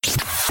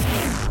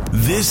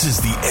This is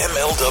the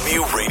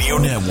MLW Radio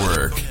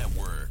Network.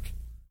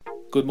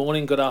 Good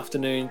morning, good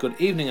afternoon, good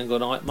evening, and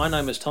good night. My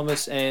name is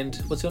Thomas, and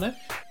what's your name?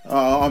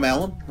 I'm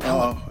Alan.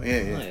 Alan. Oh,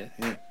 yeah.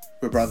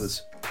 We're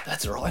brothers.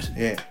 That's right.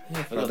 Yeah.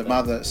 Forgot that.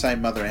 Mother,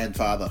 same mother and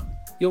father.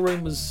 Your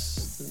room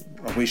was...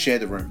 Oh, we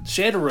shared the room.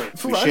 Shared a room.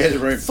 We shared the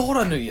room. Thought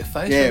I knew your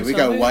face. Yeah, we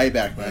go way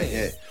back, mate.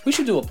 Yeah. We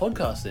should do a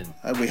podcast then.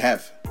 We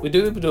have. We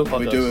do a podcast.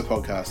 We do a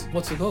podcast.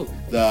 What's it called?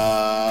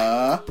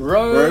 The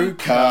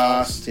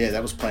Broadcast. Yeah,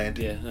 that was planned.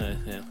 Yeah.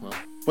 Well.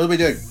 What do we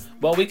do?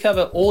 Well, we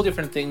cover all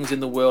different things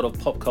in the world of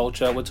pop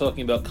culture. We're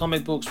talking about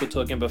comic books, we're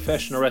talking about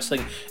professional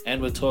wrestling,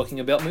 and we're talking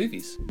about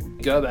movies.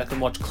 Go back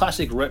and watch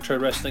classic retro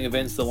wrestling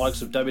events, the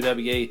likes of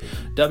WWE,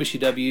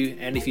 WCW,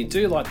 and if you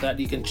do like that,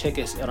 you can check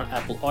us out on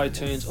Apple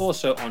iTunes,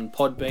 also on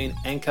Podbean,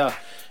 Anchor,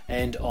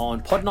 and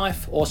on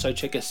Podknife. Also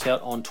check us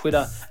out on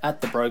Twitter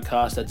at The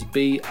Broadcast. That's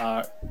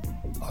BROKAST.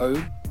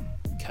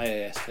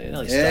 They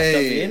nearly stuffed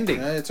up the ending.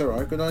 No, it's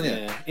alright, good on you.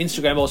 Yeah.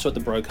 Instagram also at The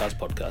Broadcast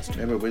Podcast.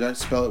 Remember, we don't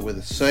spell it with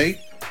a C,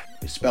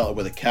 we spell it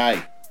with a K.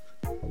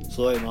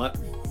 Sorry, mate.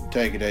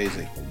 Take it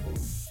easy.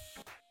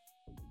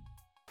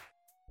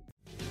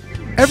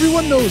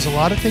 Everyone knows a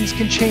lot of things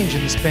can change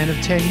in the span of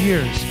 10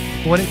 years.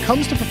 But when it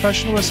comes to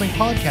professional wrestling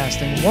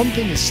podcasting, one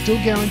thing is still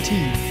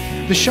guaranteed.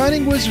 The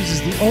Shining Wizards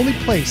is the only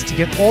place to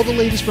get all the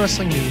latest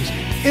wrestling news,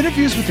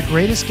 interviews with the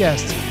greatest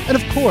guests, and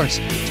of course,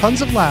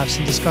 tons of laughs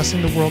in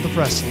discussing the world of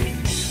wrestling.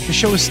 The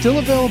show is still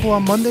available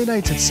on Monday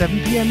nights at 7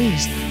 p.m.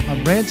 East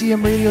on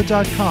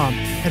rantemradio.com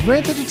and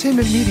Rant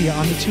Entertainment Media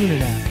on the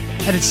TuneIn app.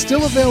 And it's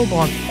still available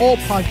on all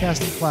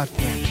podcasting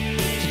platforms.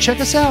 To check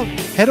us out,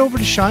 head over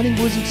to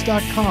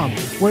shiningwizards.com,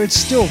 where it's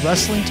still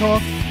wrestling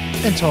talk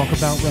and talk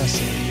about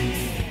wrestling.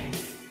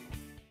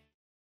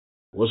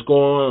 What's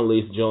going on,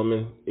 ladies and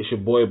gentlemen? It's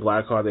your boy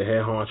Blackheart, the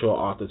head honcho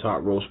off the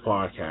Top Roast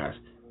podcast.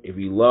 If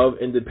you love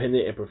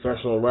independent and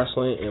professional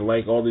wrestling and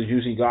like all the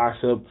juicy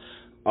gossip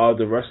of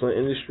the wrestling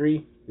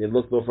industry, then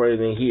look no further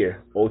than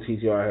here,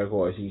 OTTR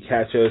headquarters. You can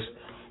catch us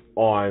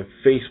on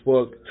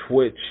Facebook,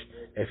 Twitch,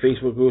 and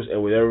Facebook groups,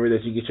 and whatever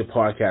that you get your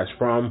podcast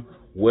from,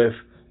 with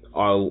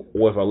our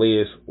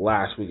latest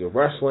Last Week of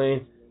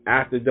Wrestling,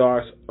 After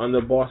Darks,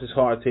 Underboss's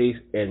Hard Taste,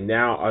 and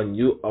now our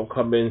new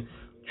upcoming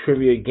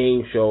trivia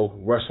game show,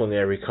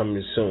 Wrestlinary,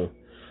 coming soon.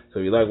 So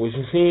if you like what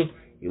you see,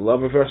 you love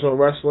professional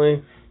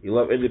wrestling, you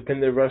love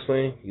independent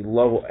wrestling, you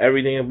love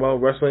everything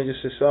about wrestling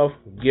just yourself,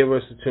 give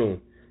us a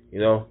tune. You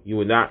know, you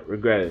would not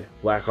regret it.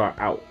 Blackheart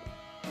out.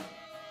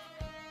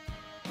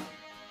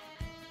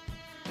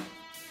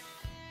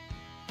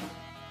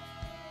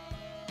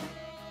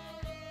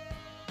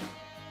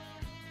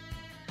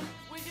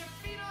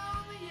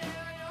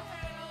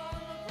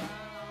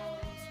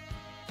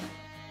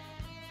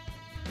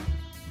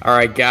 All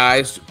right,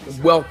 guys,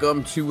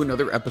 welcome to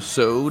another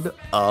episode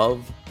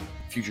of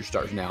Future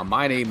Stars Now.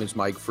 My name is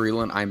Mike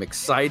Freeland. I'm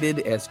excited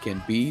as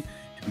can be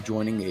to be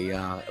joining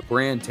a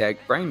brand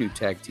new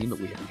tag team that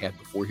we haven't had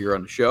before here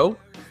on the show.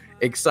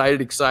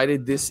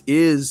 Excited. This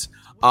is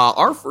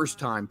our first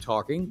time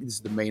talking. This is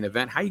the main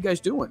event. How you guys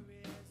doing?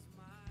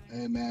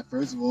 Hey, man,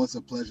 first of all, it's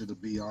a pleasure to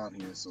be on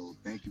here, so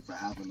thank you for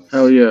having us.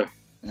 Hell yeah.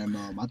 And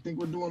I think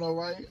we're doing all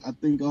right. I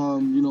think,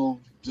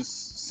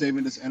 just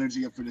saving this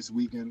energy up for this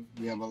weekend.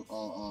 We have a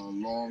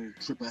long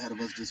trip ahead of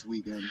us this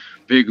weekend.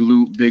 Big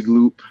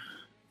loop.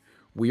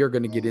 We are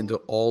going to get into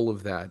all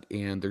of that,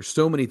 and there's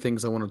so many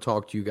things I want to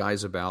talk to you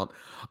guys about.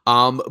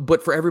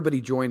 But for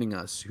everybody joining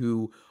us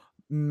who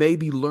may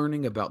be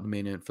learning about the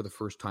main event for the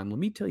first time, let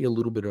me tell you a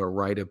little bit of a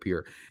write-up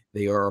here.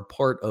 They are a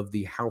part of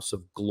the House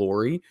of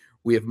Glory.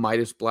 We have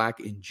Midas Black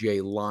and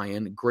Jay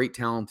Lyon, great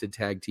talented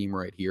tag team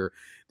right here.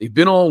 They've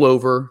been all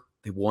over.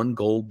 They've won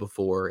gold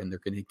before, and they're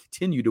going to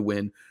continue to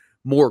win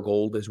more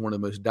gold as one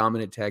of the most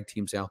dominant tag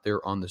teams out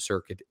there on the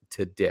circuit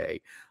today.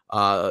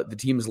 The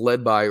team is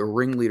led by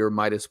ringleader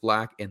Midas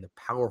Black and the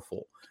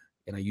powerful,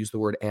 and I use the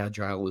word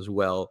agile as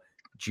well,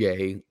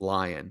 Jay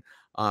Lyon.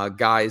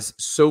 Guys,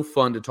 so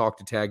fun to talk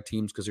to tag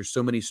teams because there's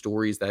so many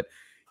stories that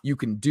you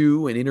can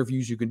do and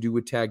interviews you can do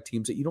with tag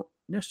teams that you don't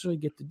necessarily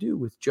get to do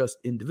with just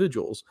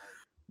individuals.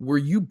 Were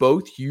you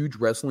both huge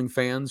wrestling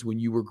fans when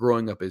you were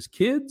growing up as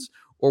kids,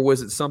 or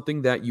was it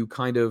something that you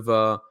kind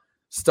of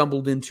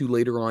stumbled into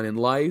later on in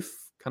life?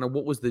 Kind of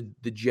what was the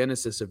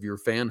genesis of your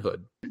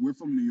fanhood? We're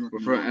from New York. We're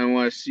from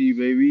NYC,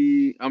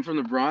 baby. I'm from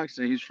the Bronx,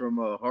 and he's from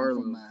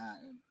Harlem. From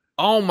Manhattan.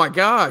 Oh, my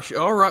gosh.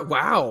 All right.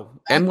 Wow.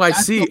 NYC.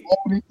 That's the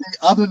only thing.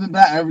 Other than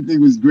that,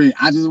 everything was great.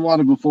 I just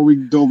wanted, before we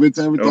dove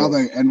into everything, I was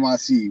like,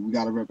 NYC. We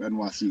got to rep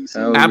NYC.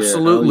 So.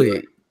 Absolutely.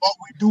 Yeah. But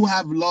we do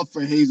have love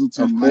for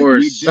Hazleton. Of course.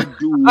 We did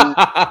do work.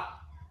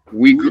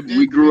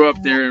 we grew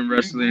up there in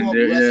wrestling.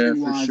 There, yeah,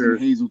 for sure.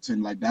 In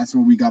Hazleton, that's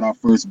where we got our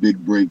first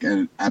big break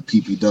at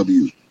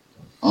PPW.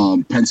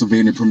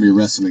 Pennsylvania Premier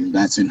Wrestling.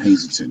 That's in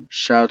Hazleton.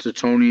 Shout out to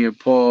Tony and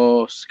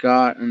Paul,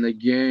 Scott, and the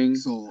gang.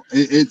 So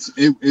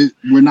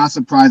we're not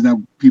surprised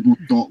that people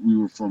thought we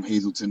were from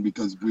Hazleton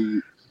because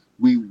we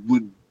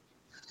would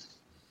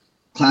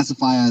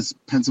classify as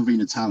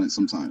Pennsylvania talent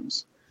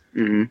sometimes.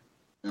 Mm-hmm.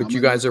 But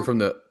you guys are from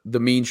the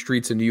mean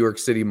streets of New York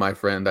City, my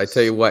friend. I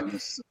tell you what,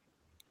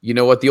 You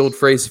know what the old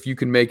phrase, if you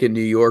can make it in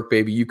New York,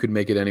 baby, you can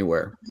make it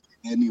anywhere.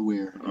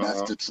 Anywhere.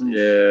 That's the truth.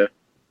 Yeah.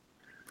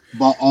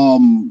 But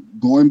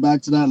going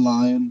back to that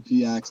Lion,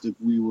 he asked if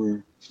we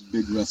were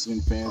big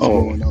wrestling fans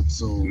growing up.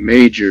 So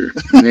major,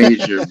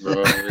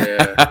 bro.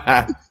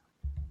 Yeah.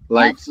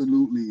 Like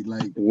absolutely.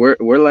 Like we're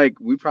like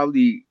we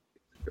probably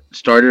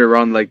started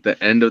around like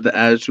the end of the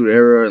Attitude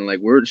Era, and like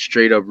we're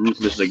straight up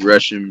ruthless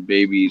aggression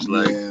babies.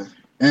 Like yeah.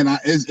 And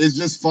it's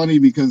just funny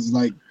because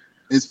like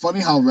it's funny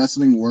how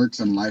wrestling works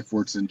and life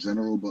works in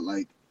general, but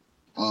like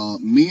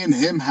me and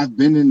him have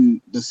been in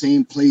the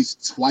same place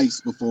twice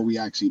before we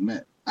actually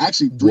met.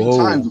 Actually, three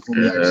times before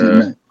we actually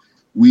met.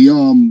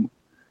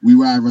 We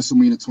were at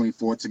WrestleMania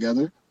 24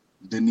 together,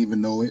 didn't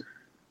even know it.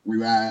 We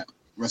were at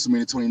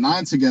WrestleMania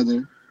 29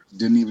 together,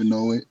 didn't even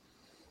know it.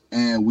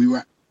 And we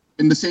were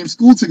in the same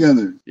school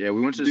together. Yeah,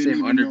 we went to the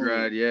same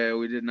undergrad. Yeah,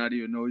 we did not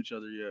even know each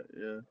other yet.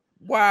 Yeah.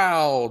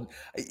 Wow.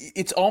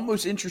 It's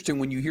almost interesting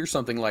when you hear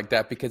something like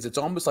that because it's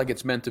almost like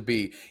it's meant to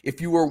be.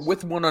 If you were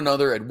with one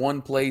another at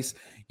one place,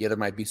 yeah, there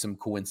might be some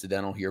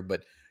coincidental here,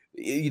 but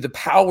the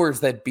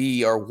powers that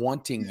be are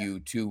wanting you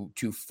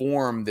to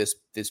form this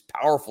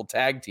powerful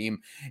tag team,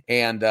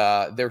 and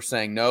they're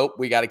saying, nope,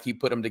 we got to keep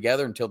putting them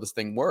together until this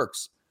thing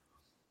works.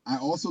 I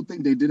also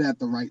think they did it at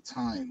the right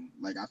time.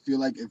 Like, I feel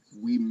like if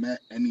we met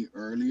any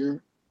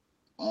earlier,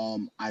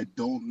 I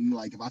don't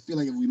like if I feel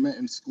like if we met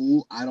in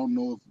school, I don't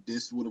know if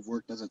this would have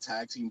worked as a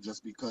tag team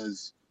just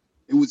because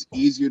it was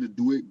easier to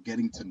do it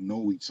getting to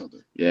know each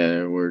other.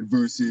 Yeah, we're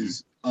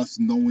versus us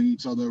knowing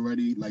each other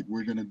already. Like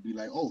we're gonna be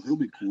like, oh, he'll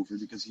be cool for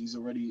it because he's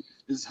already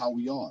this is how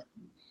we are.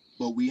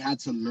 But we had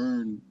to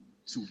learn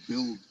to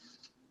build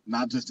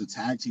not just a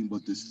tag team,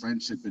 but this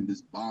friendship and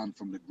this bond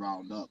from the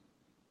ground up.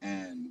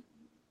 And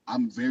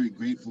I'm very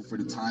grateful for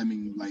the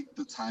timing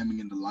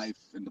in the life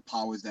and the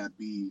powers that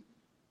be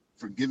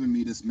for giving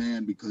me this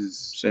man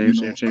because same.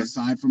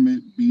 aside from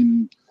it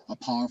being a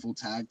powerful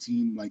tag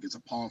team, like it's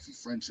a powerful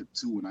friendship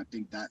too. And I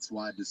think that's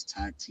why this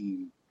tag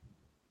team,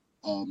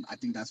 I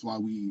think that's why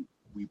we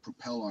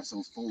propel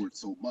ourselves forward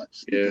so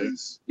much. Yeah.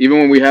 Because even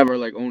when we have our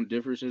like own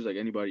differences, like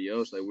anybody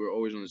else, like we're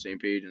always on the same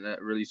page, and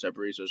that really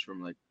separates us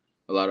from like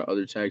a lot of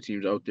other tag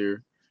teams out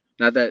there.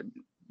 Not that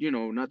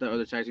not that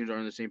other tag teams are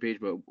on the same page,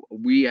 but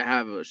we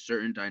have a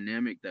certain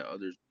dynamic that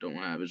others don't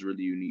have. It's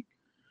really unique.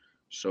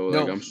 So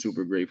like I'm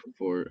super grateful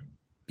for it.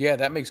 Yeah,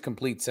 that makes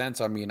complete sense.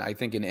 I mean, I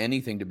think in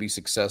anything to be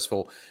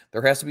successful,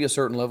 there has to be a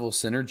certain level of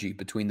synergy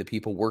between the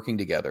people working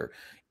together.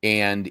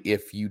 And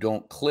if you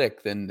don't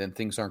click, then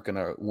things aren't going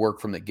to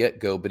work from the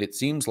get-go. But it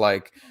seems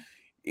like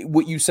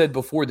what you said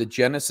before, the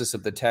genesis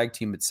of the tag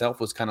team itself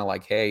was kind of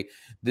like, hey,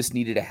 this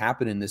needed to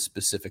happen in this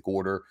specific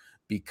order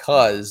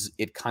because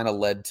it kind of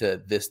led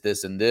to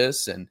this, and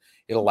this, and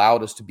it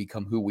allowed us to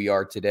become who we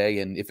are today.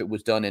 And if it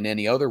was done in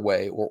any other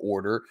way or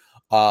order,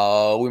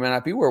 we might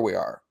not be where we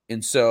are.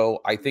 And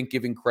so I think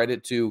giving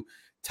credit to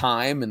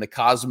time and the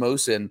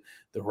cosmos and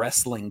the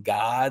wrestling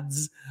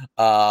gods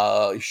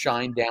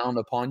shined down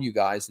upon you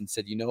guys and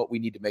said, you know what, we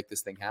need to make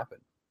this thing happen.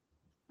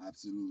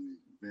 Absolutely.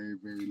 Very,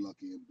 very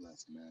lucky and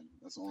blessed, man.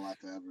 That's all I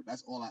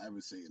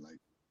ever say. Like,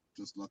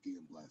 just lucky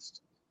and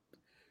blessed.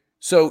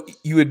 So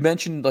you had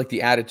mentioned like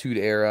the Attitude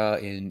Era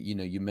and,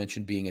 you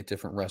mentioned being at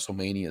different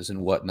WrestleManias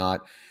and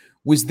whatnot.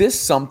 Was this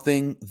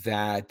something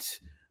that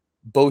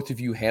both of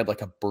you had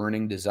like a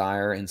burning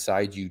desire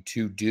inside you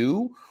to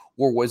do?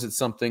 Or was it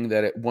something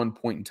that at one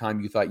point in time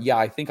you thought, yeah,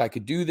 I think I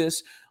could do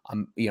this.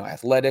 I'm,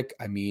 athletic.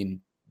 I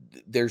mean,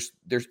 there's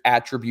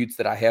attributes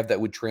that I have that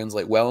would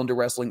translate well into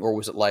wrestling. Or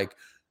was it like,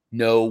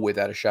 no,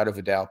 without a shadow of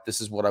a doubt, this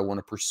is what I want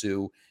to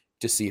pursue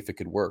to see if it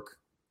could work?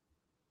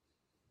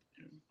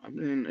 I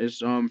mean, it's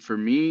for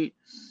me,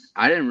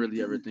 I didn't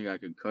really ever think I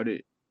could cut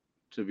it,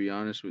 to be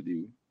honest with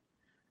you.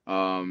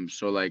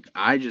 So like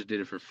I just did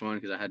it for fun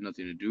because I had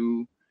nothing to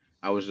do.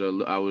 I was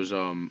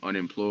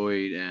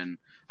unemployed and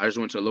I just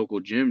went to a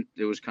local gym.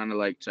 It was kind of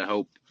like to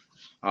help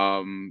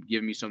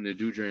give me something to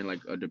do during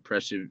like a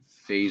depressive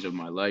phase of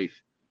my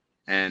life.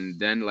 And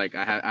then like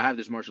I have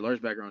this martial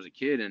arts background as a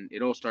kid, and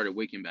it all started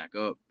waking back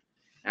up.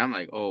 And I'm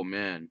like, oh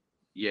man,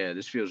 yeah,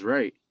 this feels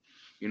right.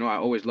 I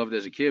always loved it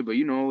as a kid, but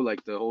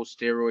like the whole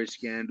steroid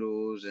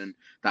scandals and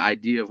the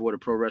idea of what a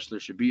pro wrestler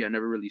should be, I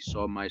never really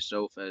saw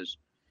myself as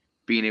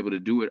being able to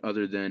do it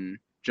other than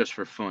just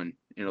for fun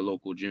in a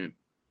local gym.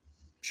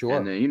 Sure.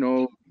 And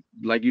then,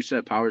 like you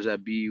said, powers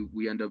that be,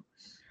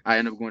 I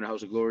end up going to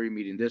House of Glory,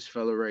 meeting this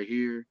fella right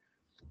here.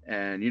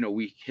 And,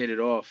 we hit it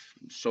off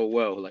so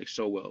well, like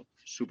so well,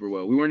 super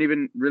well. We weren't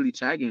even really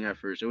tagging at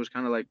first. It was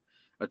kind of like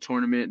a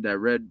tournament that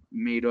Red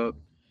made up.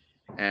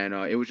 And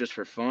it was just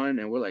for fun.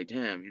 And we're like,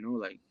 damn,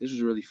 like this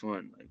is really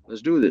fun. Like,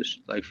 let's do this.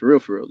 Like for real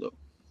though.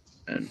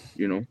 And,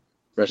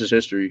 rest is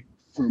history.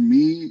 For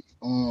me,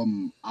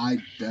 I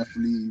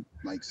definitely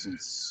like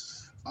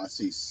since I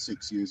say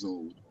 6 years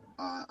old,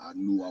 I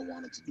knew I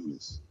wanted to do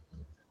this.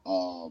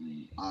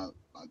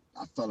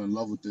 I fell in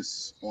love with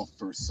this off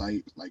first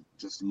sight. Like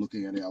just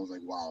looking at it, I was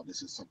like, wow,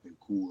 this is something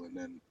cool. And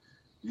then,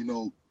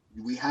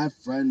 we have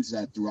friends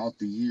that throughout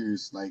the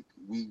years, like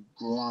we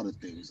grow out of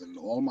things, and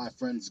all my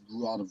friends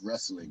grew out of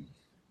wrestling.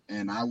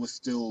 and I was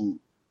still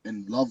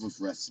in love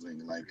with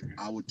wrestling. Like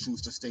I would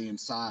choose to stay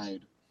inside,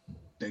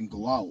 then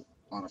go out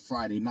on a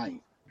Friday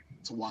night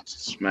to watch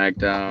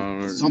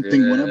SmackDown,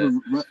 something,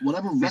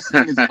 whatever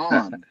wrestling is yeah.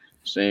 on.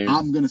 Same.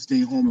 I'm gonna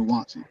stay home and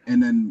watch it.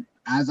 And then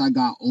as I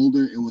got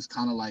older, it was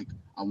kind of like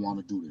I want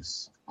to do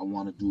this. I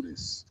want to do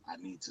this. I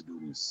need to do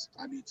this.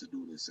 I need to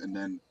do this. And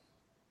then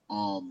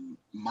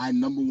my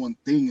number one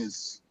thing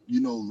is,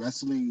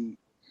 wrestling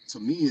to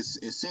me is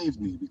it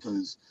saved me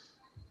because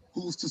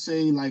who's to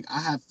say, like, I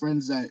have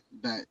friends that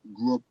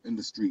grew up in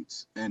the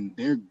streets and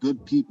they're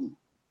good people,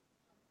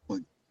 but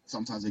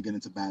sometimes they get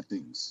into bad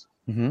things.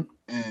 Mm-hmm.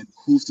 And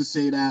who's to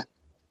say that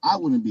I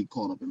wouldn't be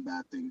caught up in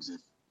bad things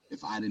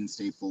if I didn't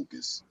stay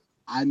focused.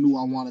 I knew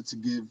I wanted to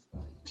give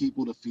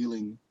people the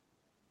feeling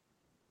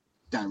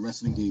that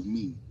wrestling gave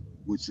me,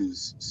 which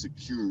is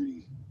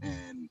security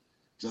and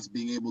just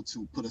being able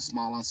to put a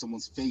smile on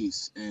someone's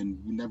face. And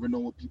you never know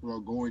what people are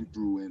going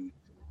through, and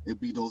it'd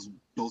be those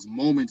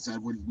moments that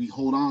we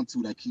hold on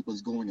to that keep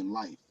us going in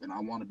life. And I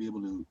want to be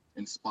able to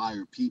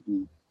inspire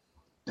people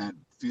that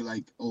feel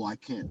like, oh, I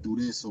can't do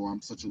this, or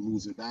I'm such a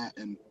loser that.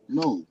 And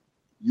no,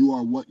 you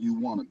are what you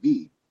want to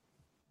be.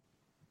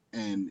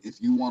 And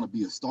if you want to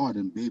be a star,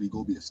 then baby,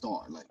 go be a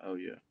star. Like, Oh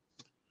yeah.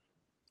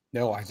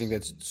 No, I think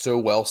that's so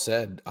well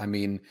said. I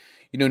mean,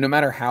 no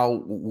matter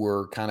how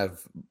we're kind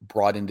of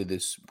brought into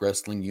this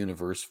wrestling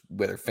universe,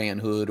 whether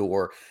fanhood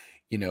or,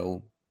 you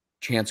know,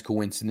 chance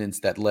coincidence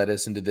that led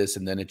us into this,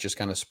 and then it just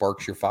kind of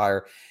sparks your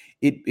fire.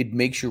 It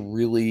makes you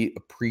really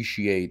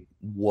appreciate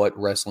what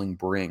wrestling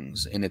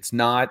brings. And it's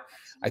not,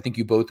 I think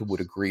you both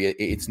would agree,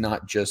 it's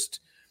not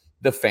just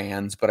the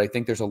fans, but I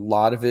think there's a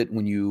lot of it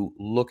when you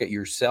look at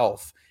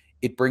yourself.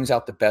 It brings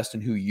out the best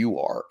in who you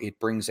are. It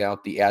brings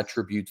out the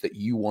attributes that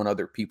you want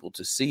other people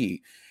to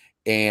see.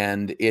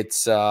 And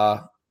it's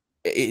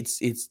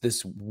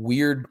this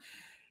weird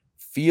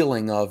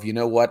feeling of, you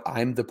know what,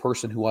 I'm the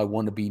person who I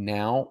want to be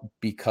now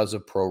because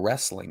of pro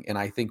wrestling. And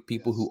I think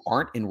people who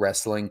aren't in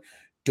wrestling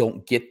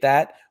don't get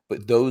that.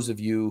 But those of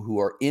you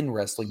who are in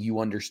wrestling, you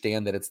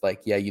understand that it's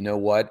like, yeah, you know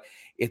what?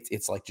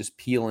 It's like just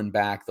peeling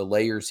back the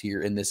layers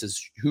here. And this is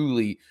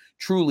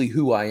truly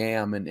who I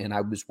am. And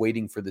I was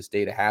waiting for this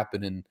day to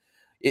happen. And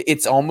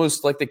it's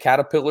almost like the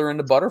caterpillar and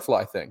the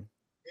butterfly thing.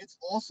 it's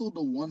also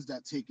the ones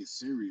that take it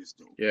serious,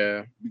 though.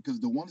 Yeah. Because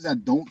the ones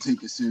that don't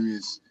take it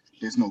serious,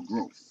 there's no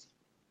growth.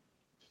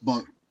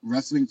 But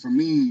wrestling for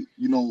me,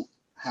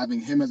 having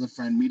him as a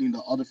friend, meeting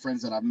the other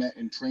friends that I've met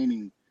in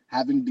training,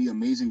 having the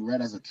Amazing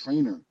Red as a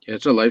trainer Yeah,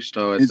 it's a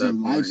lifestyle at is a that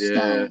point.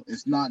 lifestyle. Yeah.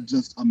 It's not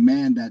just a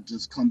man that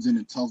just comes in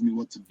and tells me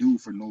what to do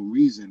for no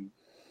reason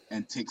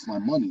and takes my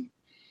money.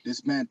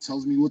 This man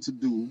tells me what to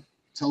do,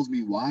 tells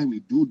me why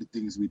we do the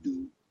things we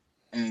do,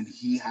 and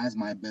he has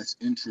my best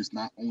interest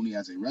not only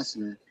as a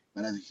wrestler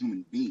but as a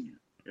human being.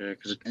 Yeah,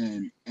 because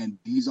And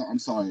these are, I'm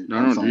sorry,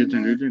 no, sorry, do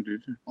you think?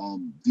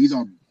 these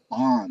are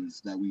bonds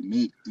that we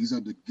make. These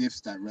are the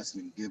gifts that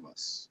wrestling give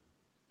us.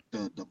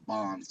 The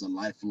bonds, the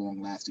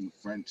lifelong lasting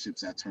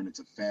friendships that turn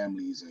into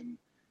families and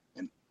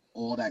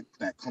all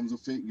that comes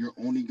with it. You're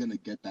only gonna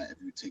get that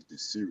if you take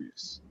this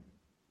serious.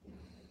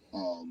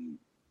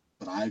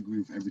 But I agree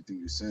with everything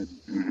you said.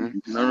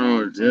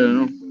 No.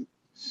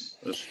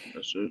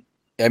 That's it.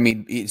 I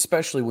mean,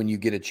 especially when you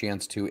get a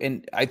chance to,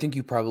 and I think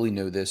you probably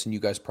know this, and you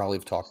guys probably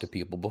have talked to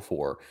people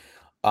before.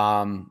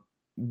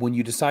 When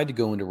you decide to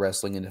go into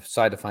wrestling and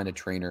decide to find a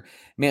trainer,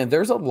 man,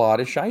 there's a lot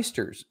of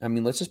shysters. I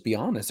mean, let's just be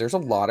honest. There's a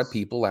lot of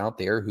people out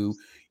there who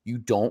you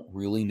don't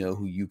really know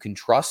who you can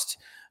trust,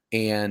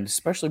 and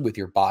especially with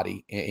your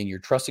body, and you're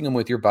trusting them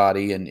with your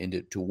body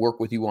and to work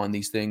with you on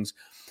these things.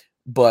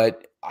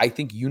 But I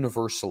think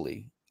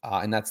universally,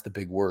 and that's the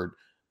big word,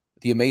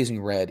 the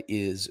Amazing Red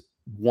is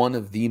one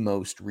of the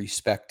most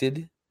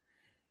respected,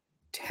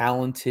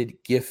 talented,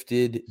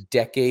 gifted,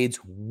 decades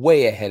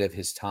way ahead of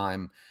his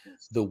time.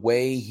 The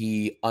way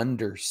he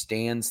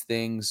understands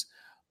things.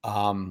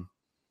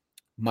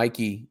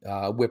 Mikey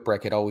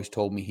Whipwreck had always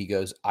told me, he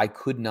goes, I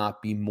could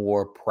not be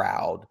more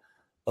proud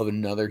of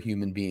another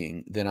human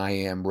being than I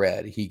am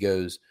Red. He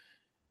goes,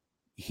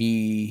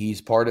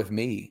 he's part of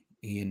me,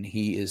 and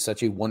he is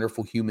such a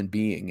wonderful human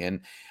being.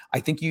 And I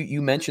think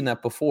you mentioned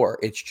that before.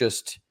 It's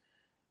just,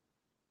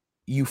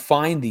 you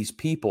find these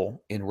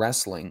people in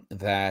wrestling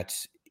that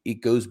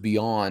it goes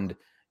beyond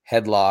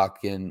headlock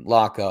and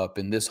lockup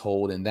and this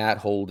hold and that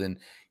hold and,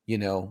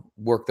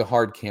 work the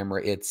hard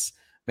camera. It's,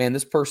 man,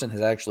 this person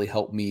has actually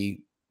helped me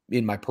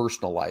in my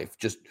personal life,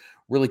 just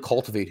really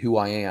cultivate who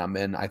I am.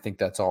 And I think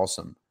that's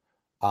awesome.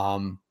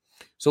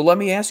 So let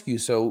me ask you,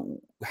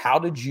 so how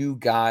did you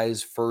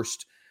guys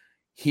first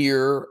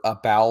hear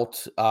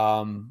about,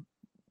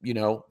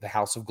 the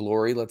House of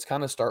Glory? Let's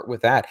kind of start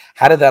with that.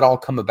 How did that all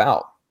come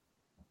about?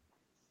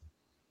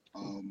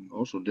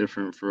 Also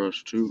different for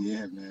us too.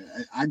 Yeah, man.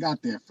 I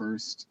got there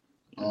first.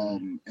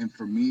 And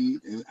for me,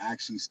 it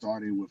actually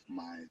started with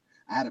I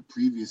had a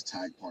previous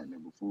tag partner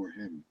before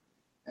him,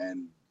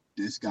 and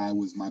this guy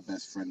was my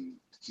best friend.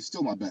 He's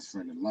still my best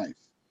friend in life.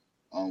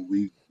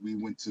 We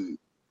went to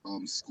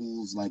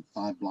schools like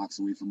 5 blocks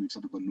away from each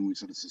other, but knew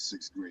each other since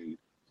 6th grade.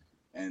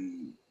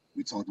 And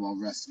we talked about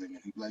wrestling,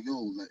 and he'd be like, "Yo,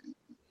 like,"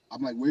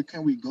 I'm like, "Where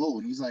can we go?"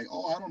 And he's like,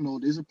 "Oh, I don't know.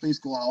 There's a place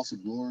called House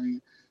of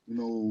Glory.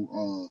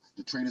 The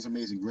trainer's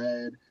Amazing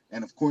Red."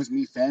 And of course,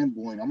 me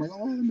fanboying, I'm like,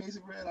 "Oh,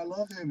 Amazing Red, I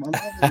love him. I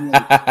love him."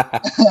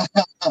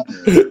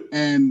 Like,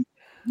 and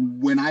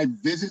when I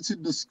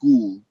visited the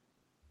school,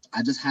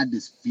 I just had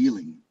this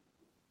feeling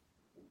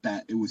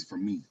that it was for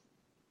me.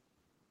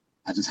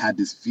 I just had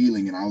this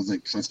feeling, and I was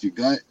like, trust your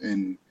gut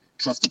and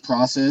trust the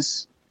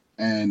process.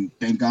 And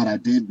thank God I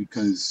did,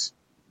 because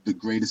the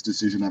greatest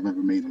decision I've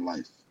ever made in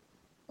life,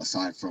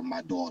 aside from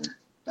my daughter,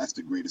 that's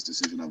the greatest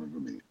decision I've ever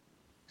made.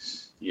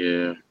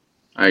 Yeah,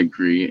 I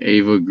agree.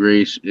 Ava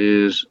Grace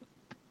is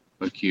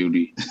a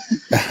cutie.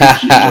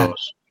 She's awesome.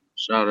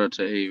 Shout out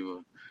to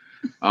Ava.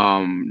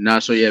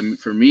 So yeah,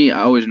 for me,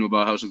 I always knew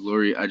about House of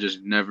Glory. I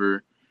just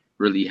never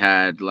really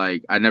had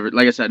like I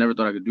said, I never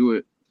thought I could do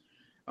it.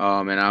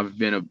 And I've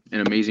been an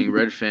Amazing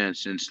Red fan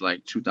since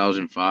like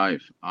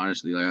 2005.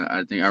 Honestly, like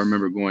I think I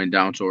remember going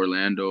down to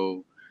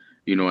Orlando,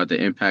 at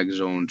the Impact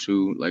Zone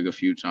too, like a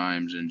few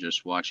times, and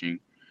just watching.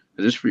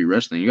 Cause it's free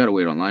wrestling. You gotta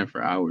wait online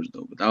for hours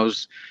though, but that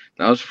was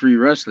free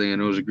wrestling,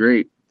 and it was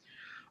great.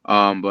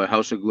 But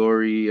House of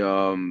Glory,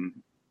 again,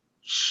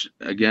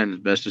 the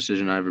best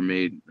decision I ever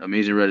made.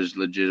 Amazing Red is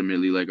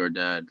legitimately like our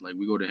dad. Like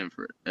we go to him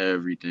for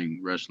everything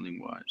wrestling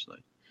wise.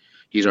 Like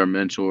he's our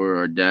mentor,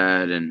 our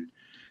dad, and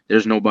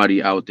there's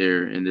nobody out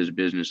there in this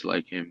business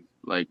like him.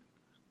 Like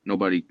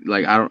nobody.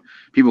 Like I don't.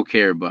 People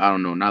care, but I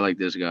don't know. Not like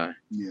this guy.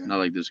 Yeah, Not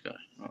like this guy.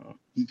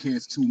 he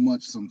cares too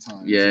much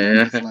sometimes.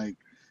 Yeah. It's like,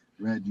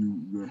 Red,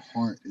 your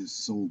heart is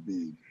so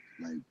big.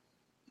 Like,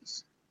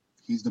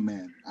 he's the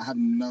man. I have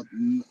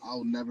nothing.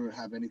 I'll never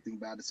have anything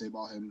bad to say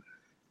about him.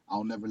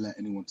 I'll never let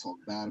anyone talk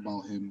bad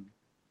about him.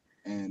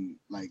 And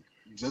like,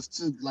 just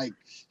to like,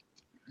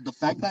 the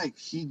fact that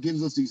he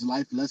gives us these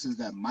life lessons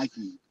that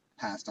Mikey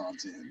passed on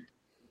to him,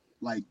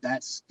 like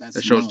that's That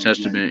shows love.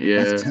 testament. Like,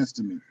 Yeah. that's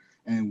testament.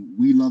 And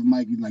we love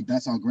Mikey. Like,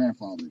 that's our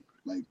grandfather.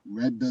 Like,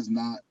 Red does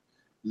not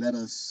let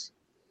us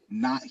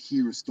not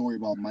hear a story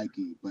about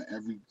Mikey, but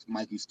every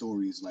Mikey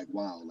story is like,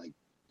 wow, like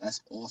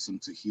that's awesome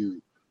to hear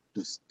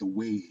the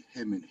way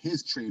him and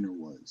his trainer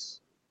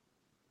was,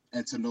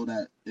 and to know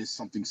that it's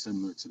something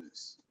similar to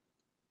this.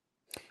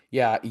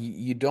 Yeah,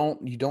 you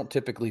don't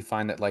typically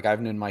find that. Like,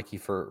 I've known Mikey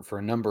for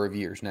a number of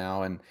years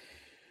now, and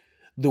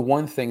the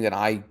one thing that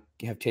I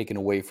have taken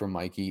away from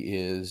Mikey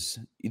is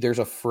there's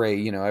a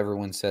phrase,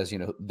 everyone says,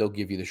 they'll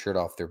give you the shirt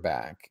off their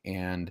back.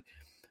 And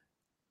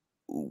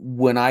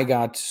when I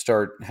got to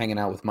start hanging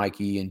out with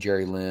Mikey and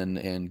Jerry Lynn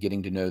and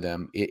getting to know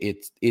them,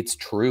 it's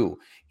true.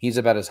 He's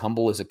about as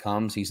humble as it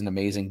comes. He's an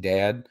amazing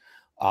dad.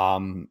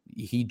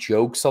 He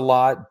jokes a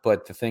lot,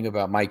 but the thing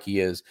about Mikey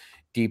is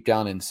deep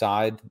down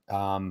inside,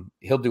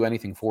 he'll do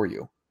anything for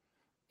you.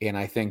 And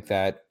I think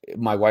that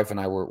my wife and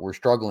I were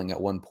struggling at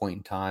one point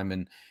in time,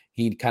 and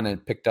he kind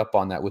of picked up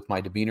on that with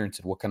my demeanor and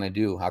said, "What can I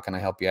do? How can I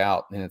help you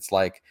out?" And it's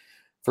like,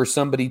 for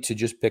somebody to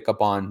just pick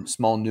up on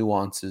small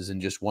nuances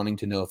and just wanting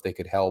to know if they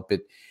could help,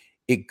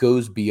 it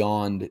goes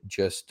beyond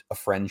just a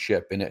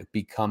friendship, and it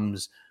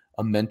becomes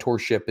a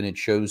mentorship, and it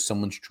shows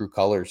someone's true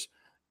colors.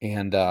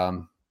 And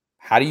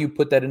how do you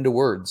put that into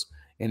words?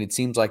 And it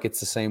seems like it's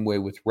the same way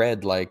with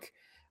Red. Like,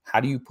 how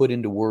do you put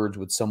into words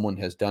what someone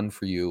has done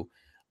for you?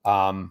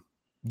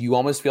 You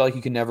almost feel like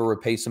you can never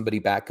repay somebody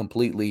back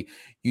completely.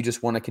 You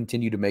just want to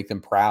continue to make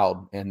them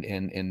proud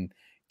and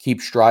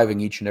keep striving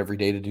each and every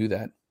day to do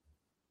that.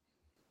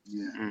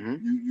 Yeah, Mm-hmm.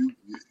 you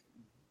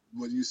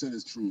what you said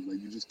is true.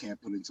 Like, you just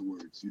can't put into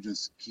words. You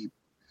just keep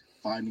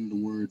finding the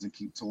words and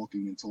keep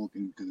talking and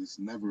talking, because it's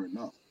never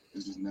enough.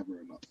 It's just never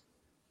enough.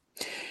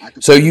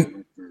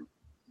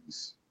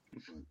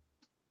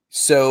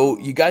 So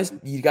you guys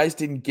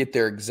didn't get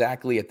there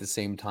exactly at the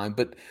same time,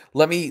 but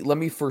let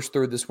me first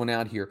throw this one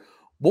out here.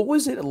 What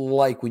was it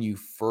like when you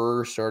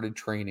first started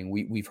training?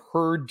 We've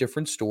heard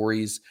different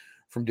stories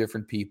from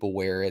different people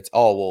where it's,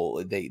 oh,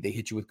 well, they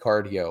hit you with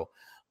cardio.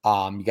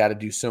 You got to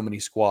do so many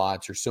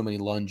squats or so many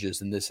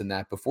lunges and this and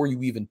that before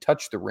you even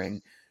touch the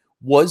ring.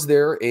 Was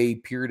there a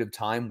period of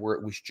time where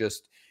it was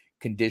just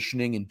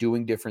conditioning and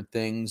doing different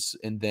things?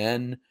 And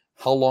then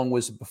how long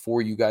was it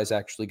before you guys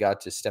actually got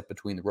to step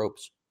between the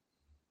ropes?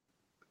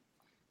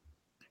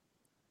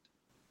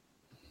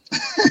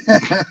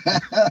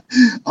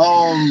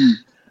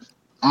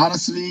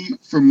 Honestly,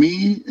 for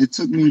me, it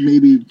took me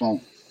maybe about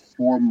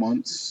 3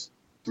 months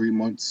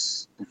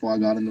before I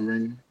got in the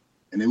ring,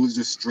 and it was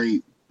just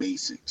straight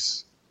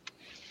basics.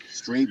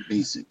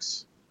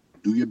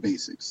 Do your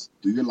basics,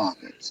 do your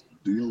lockups,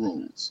 do your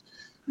rolls.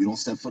 You don't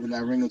step foot in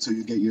that ring until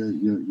you get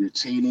your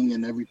chaining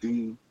and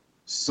everything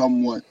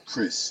somewhat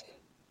crisp,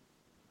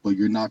 but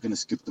you're not going to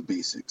skip the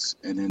basics.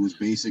 And it was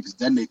basics,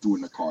 then they threw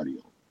in the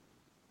cardio.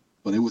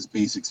 But it was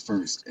basics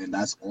first, and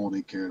that's all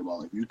they cared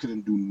about. If you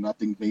couldn't do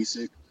nothing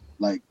basic,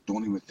 like,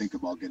 don't even think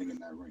about getting in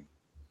that ring.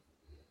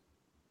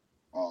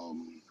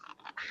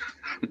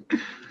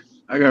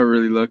 I got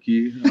really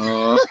lucky.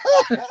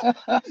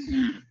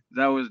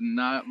 That was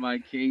not my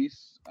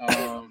case.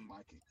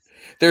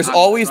 There's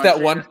always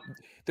that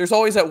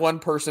one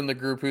person in the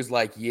group who's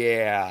like,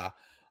 yeah,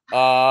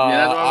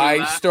 that's why we I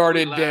laughed.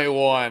 started We day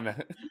laughed.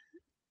 one.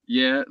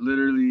 Yeah,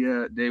 literally,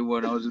 yeah. Day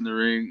one, I was in the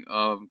ring.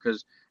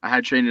 Because I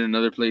had trained in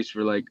another place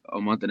for like a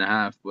month and a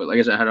half. But like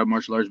I said, I had a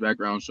martial arts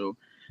background, so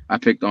I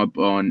picked up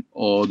on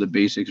all the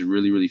basics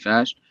really, really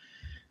fast.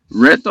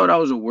 Red thought I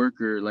was a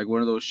worker, like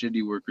one of those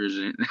shitty workers,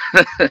 and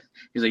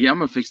he's like, "Yeah, I'm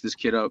gonna fix this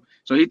kid up."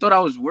 So he thought I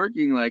was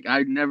working. Like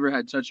I never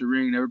had touched a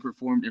ring, never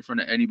performed in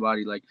front of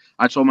anybody. Like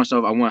I told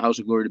myself I want House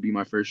of Glory to be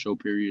my first show,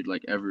 period,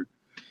 like ever.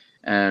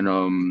 And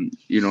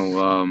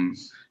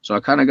so I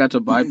kind of got to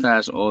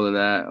bypass all of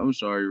that. I'm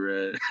sorry,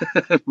 Red,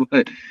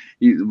 but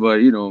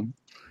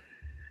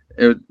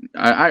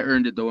I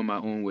earned it though in my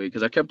own way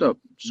because I kept up.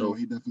 No, So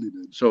he definitely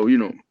did. so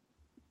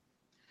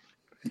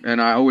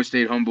and I always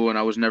stayed humble, and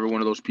I was never one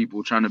of those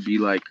people trying to be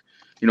like,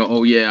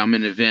 oh yeah, I'm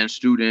an advanced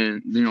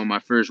student, my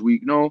first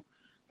week. No,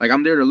 like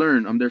I'm there to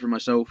learn. I'm there for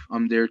myself.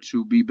 I'm there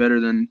to be better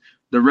than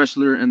the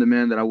wrestler and the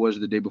man that I was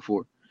the day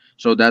before.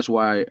 So that's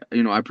why,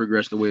 I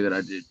progressed the way that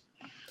I did.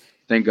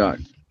 Thank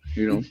God,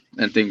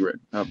 and thank Red.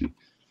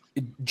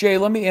 Jay,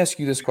 let me ask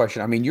you this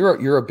question. I mean,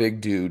 you're a big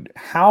dude.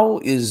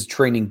 How is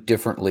training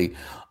differently?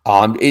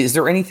 Is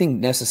there anything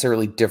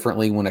necessarily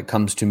differently when it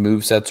comes to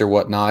move sets or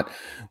whatnot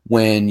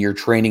when you're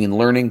training and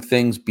learning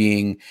things?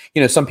 Being,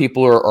 some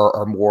people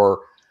are more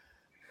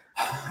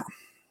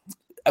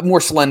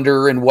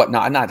slender and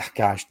whatnot. Not,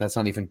 gosh, that's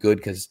not even good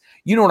because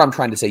you know what I'm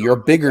trying to say. You're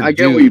a bigger I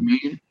get dude. what you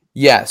mean.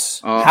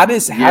 Yes. How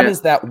does Yeah.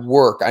 that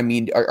work? I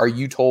mean, are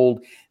you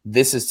told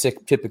this is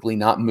typically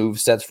not move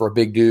sets for a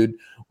big dude,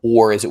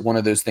 or is it one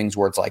of those things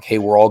where it's like, hey,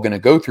 we're all going to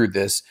go through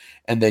this,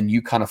 and then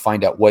you kind of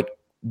find out what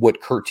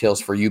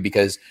curtails for you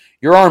because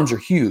your arms are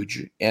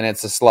huge, and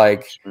it's just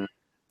like,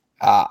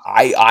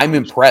 I'm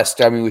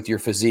impressed. I mean, with your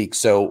physique.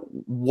 So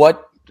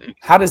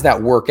how does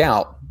that work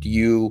out? Do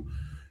you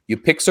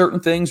pick certain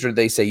things, or do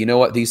they say, you know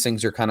what, these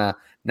things are kind of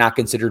not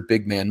considered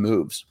big man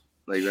moves?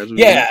 Like that's what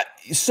Yeah.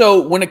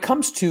 So when it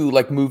comes to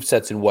like move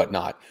sets and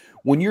whatnot,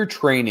 when you're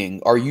training,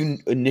 are you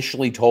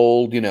initially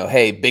told,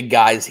 hey, big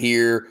guys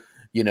here,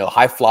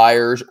 high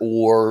flyers,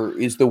 or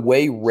is the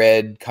way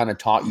Red kind of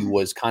taught you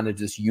was kind of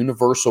this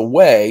universal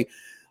way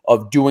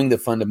of doing the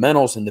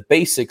fundamentals and the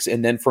basics,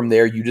 and then from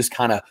there you just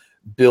kind of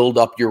build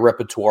up your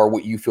repertoire,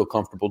 what you feel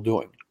comfortable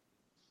doing?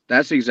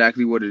 That's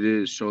exactly what it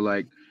is. So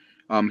like,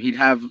 he'd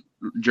have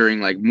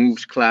during like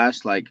moves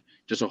class, like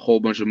just a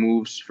whole bunch of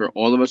moves for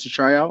all of us to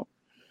try out.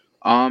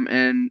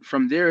 And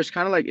from there, it's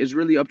kind of like it's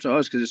really up to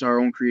us because it's our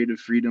own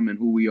creative freedom and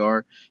who we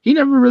are. He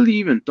never really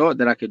even thought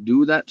that I could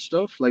do that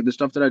stuff, like the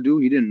stuff that I do.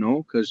 He didn't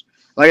know because,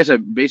 like I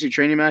said, basic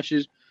training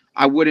matches,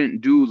 I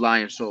wouldn't do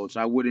lion salts.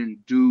 I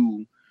wouldn't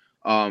do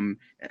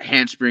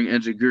handspring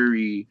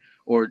enziguri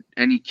or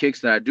any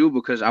kicks that I do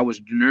because I was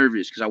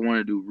nervous because I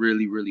wanted to do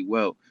really, really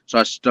well. So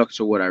I stuck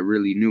to what I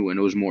really knew, and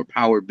it was more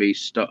power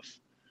based stuff.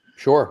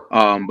 Sure.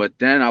 But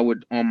then I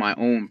would on my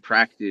own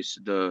practice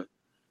the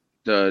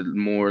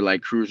more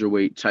like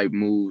cruiserweight type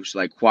moves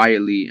like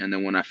quietly, and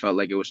then when I felt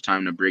like it was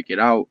time to break it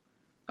out,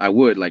 I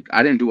would. Like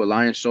I didn't do a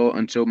lion salt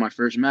until my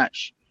first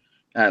match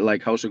at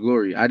like House of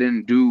Glory. I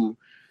didn't do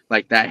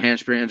like that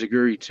handspring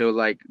enziguri till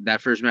like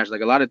that first match.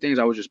 Like a lot of things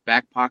I was just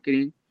back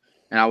pocketing,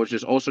 and I was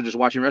just also just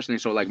watching wrestling.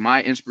 So like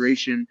my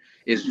inspiration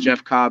is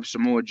Jeff Cobb,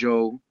 Samoa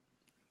Joe,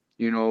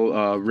 Rey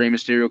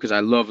Mysterio because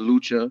I love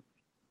lucha,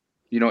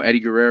 Eddie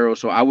Guerrero.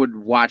 So I would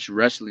watch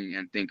wrestling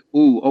and think,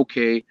 ooh,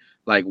 okay,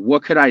 like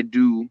what could I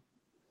do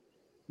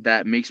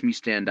that makes me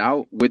stand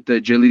out with the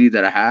agility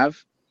that I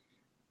have?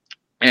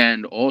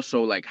 And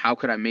also, like, how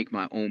could I make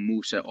my own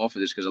moveset off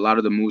of this? Because a lot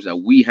of the moves that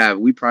we have,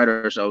 we pride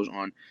ourselves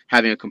on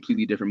having a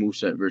completely different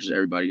moveset versus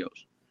everybody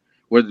else.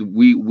 We're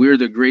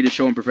the greatest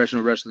show in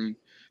professional wrestling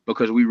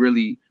because we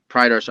really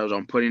pride ourselves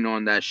on putting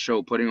on that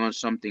show, putting on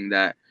something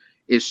that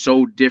is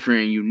so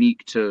different and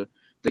unique to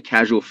the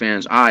casual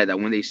fan's eye that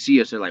when they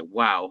see us, they're like,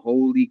 wow,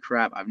 holy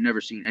crap, I've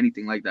never seen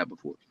anything like that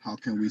before. How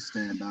can we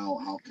stand out?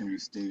 How can we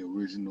stay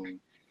original?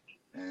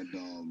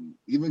 And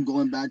even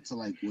going back to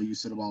like what you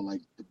said about like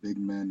the big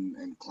men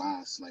and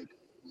class, like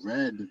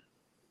Red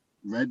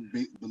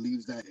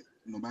believes that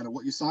no matter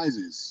what your size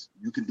is,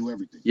 you can do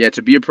everything. Yeah,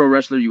 to be a pro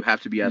wrestler, you have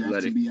to be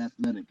athletic. You have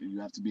to be athletic, and you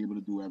have to be able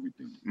to do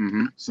everything.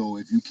 Mm-hmm. So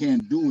if you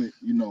can't do it,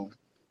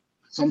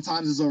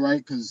 sometimes it's all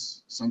right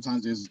because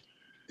sometimes it's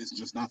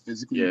just not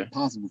physically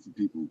possible for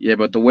people. Yeah,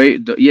 but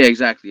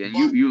exactly, and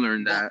you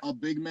learned that a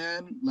big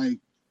man like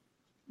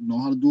know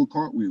how to do a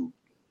cartwheel.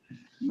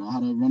 Know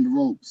how to run the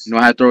ropes. Know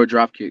how to throw a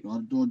drop kick. Know how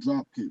to do a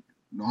drop kick.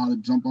 Know how to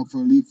jump up for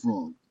a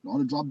leapfrog. Know how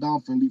to drop down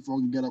for a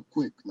leapfrog and get up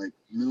quick. Like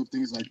little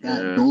things like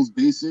that. Yeah. Those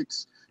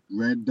basics,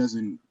 Red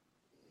doesn't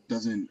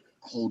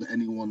hold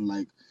anyone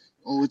like,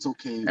 oh, it's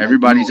okay.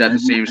 Everybody's at the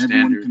same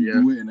standard. Everyone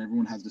can do it, and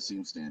everyone has the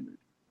same standard.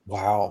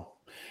 Wow.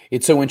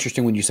 It's so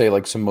interesting when you say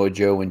like Samoa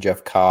Joe and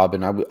Jeff Cobb,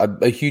 and I'm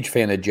a huge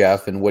fan of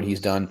Jeff and what he's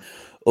done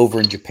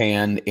over in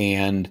Japan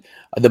and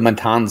the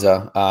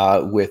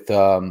Matanza with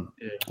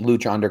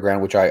Lucha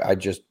Underground, which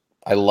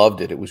I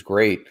loved it. It was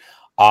great.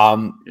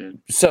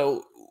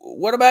 So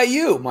what about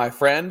you, my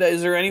friend?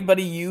 Is there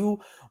anybody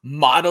you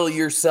model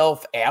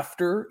yourself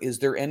after? Is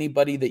there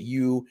anybody that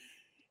you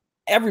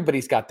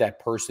everybody's got that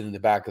person in the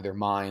back of their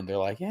mind. They're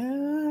like,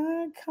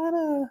 yeah,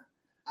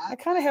 I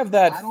kind of have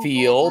that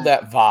feel,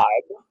 that vibe.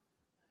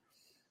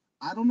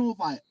 I don't know if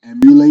I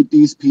emulate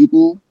these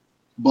people,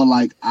 but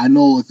like I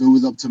know if it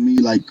was up to me,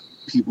 like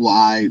people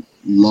I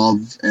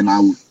love and I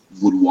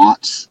would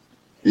watch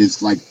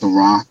is like The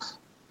Rock,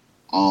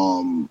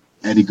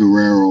 Eddie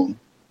Guerrero,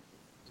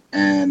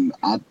 and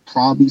I'd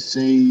probably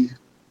say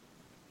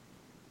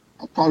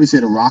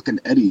The Rock and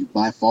Eddie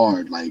by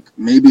far. Like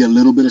maybe a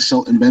little bit of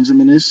Shelton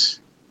Benjamin-ish,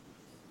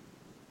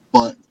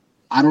 but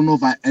I don't know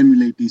if I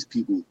emulate these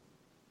people.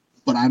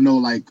 But I know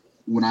like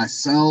when I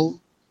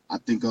sell, I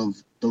think of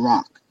The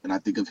Rock and I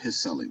think of his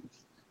selling.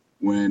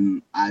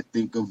 When I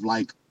think of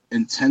like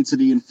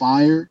intensity and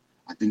fire,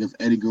 I think of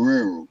Eddie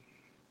Guerrero.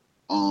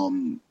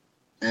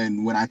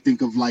 And when I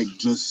think of like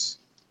just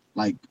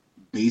like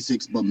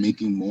basics but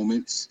making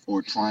moments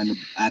or trying to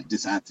act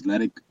this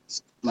athletic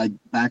like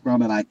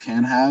background that I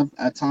can have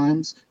at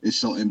times, is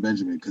Shelton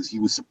Benjamin, because he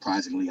was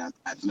surprisingly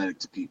athletic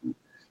to people.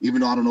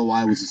 Even though I don't know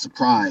why it was a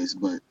surprise,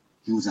 but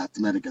he was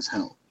athletic as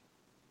hell.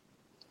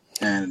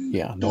 And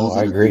yeah, those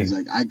I are the agree. things,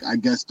 like I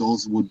guess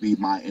those would be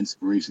my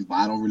inspirations, but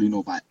I don't really know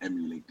if I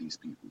emulate these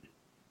people.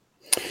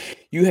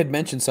 You had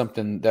mentioned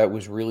something that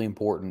was really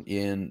important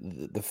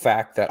in the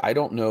fact that I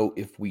don't know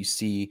if we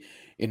see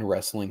in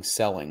wrestling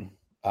selling.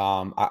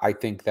 I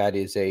think that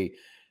it's a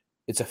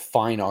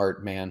fine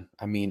art, man.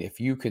 I mean, if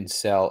you can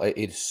sell,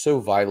 it's so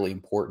vitally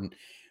important.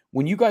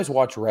 When you guys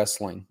watch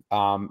wrestling,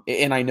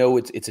 and I know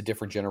it's a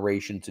different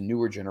generation, it's a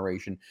newer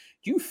generation.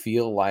 Do you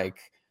feel like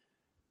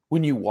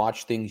when you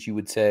watch things, you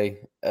would say,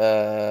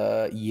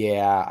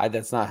 yeah,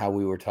 that's not how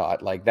we were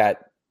taught. Like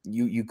that,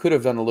 you could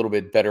have done a little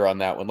bit better on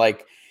that one.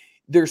 Like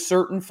there's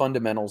certain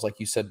fundamentals, like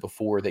you said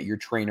before, that your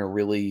trainer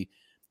really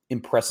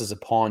impresses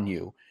upon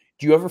you.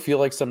 Do you ever feel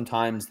like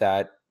sometimes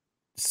that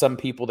some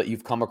people that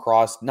you've come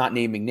across, not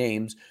naming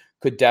names,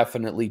 could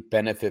definitely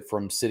benefit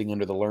from sitting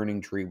under the learning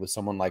tree with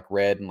someone like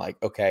Red and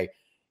like, okay,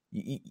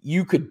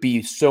 you could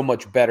be so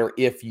much better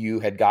if you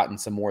had gotten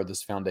some more of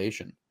this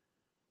foundation?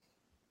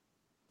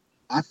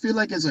 I feel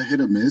like it's a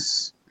hit or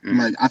miss. Mm.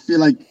 Like I feel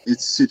like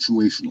it's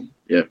situational.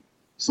 Yeah.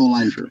 So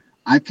like Sure.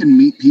 I can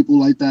meet people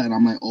like that and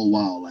I'm like, oh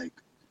wow, like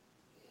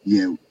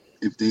yeah,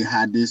 if they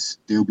had this,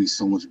 they'll be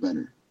so much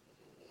better.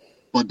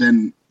 But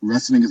then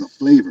wrestling is a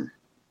flavor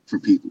for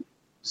people.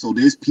 So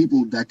there's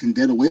people that can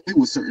get away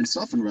with certain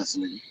stuff in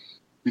wrestling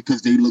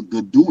because they look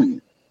good doing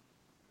it.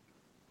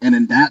 And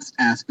in that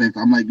aspect,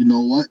 I'm like, you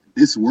know what?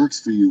 This works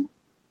for you.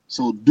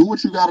 So do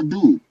what you got to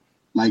do,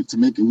 like to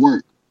make it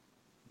work.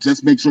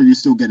 Just make sure you're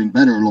still getting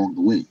better along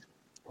the way.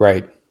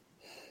 Right.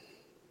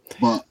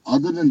 But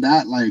other than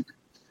that, like,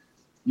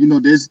 you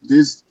know,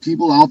 there's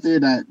people out there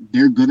that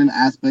they're good in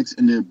aspects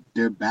and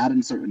they're bad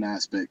in certain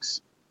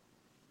aspects.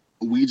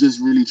 We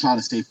just really try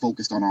to stay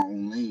focused on our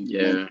own lane.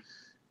 Yeah. Like,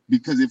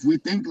 because if we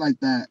think like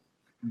that,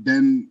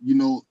 then, you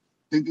know,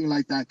 thinking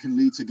like that can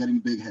lead to getting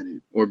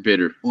big-headed. Or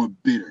bitter.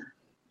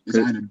 It's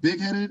either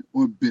big-headed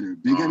or bitter.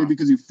 Big-headed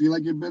because you feel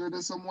like you're better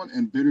than someone,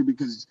 and bitter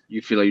because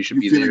you feel like you should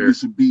be feel there. Like you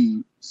should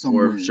be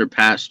somewhere. Or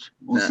surpassed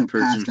that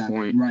person's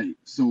point. Right.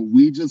 So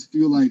we just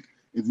feel like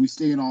if we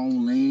stay in our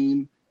own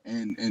lane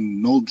and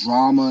no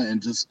drama,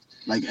 and just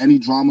like any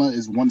drama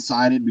is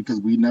one-sided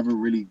because we never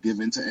really give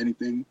into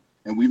anything,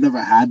 and we've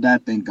never had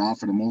that, thank God,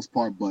 for the most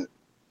part. But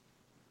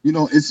you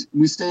know,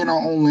 we stay in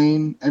our own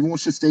lane. Everyone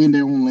should stay in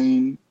their own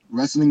lane.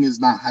 Wrestling is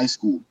not high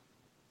school.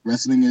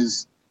 Wrestling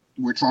is,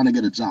 we're trying to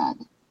get a job.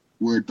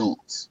 We're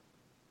adults.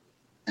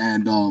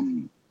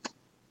 And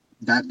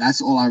that's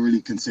all I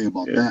really can say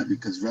about that,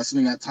 because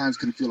wrestling at times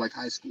can feel like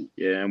high school.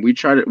 Yeah, and we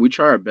try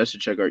our best to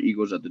check our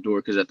egos at the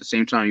door, because at the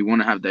same time you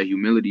want to have that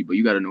humility, but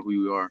you got to know who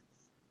you are.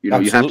 You know,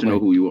 Absolutely. You have to know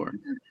who you are.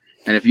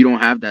 And if you don't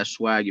have that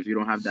swag, if you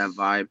don't have that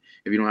vibe,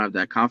 if you don't have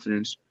that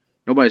confidence,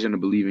 nobody's going to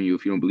believe in you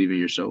if you don't believe in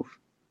yourself.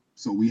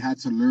 So we had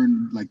to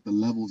learn like the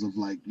levels of,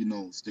 like, you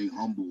know, stay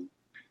humble,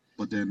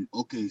 but then,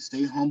 okay,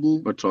 stay humble,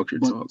 but talk your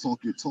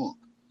talk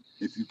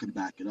if you can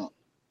back it up.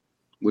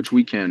 Which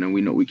we can, and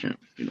we know we can,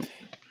 you know.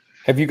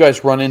 Have you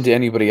guys run into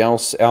anybody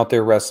else out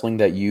there wrestling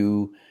that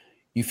you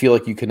feel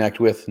like you connect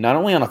with, not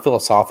only on a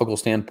philosophical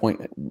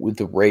standpoint with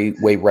the way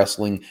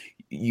wrestling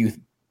you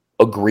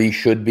agree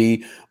should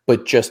be,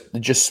 but just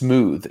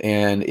smooth,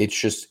 and it's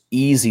just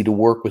easy to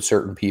work with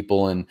certain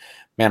people, and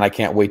man, I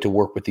can't wait to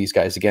work with these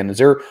guys again? Is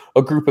there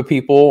a group of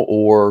people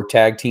or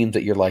tag teams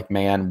that you're like,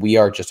 man, we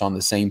are just on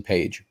the same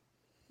page?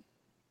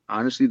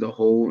 Honestly, the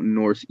whole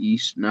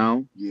Northeast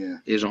now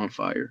is on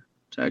fire,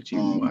 tag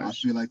team wise. I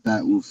feel like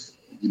that with,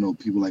 you know,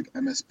 people like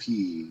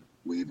MSP,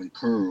 Wave and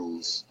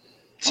Curls,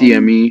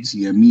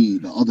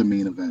 TME, the other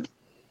main event,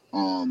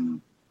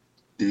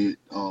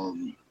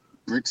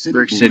 Brick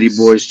City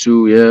Boys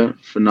too, yeah,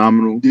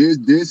 phenomenal.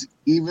 There's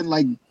even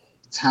like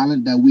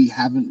talent that we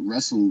haven't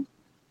wrestled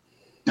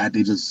that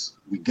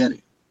we get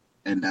it,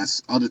 and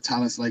that's other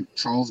talents like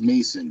Charles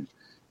Mason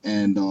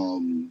and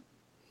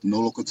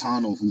Nolo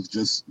Catano, who's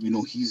just, you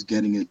know, he's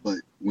getting it. But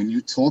when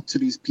you talk to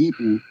these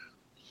people,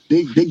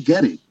 they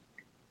get it.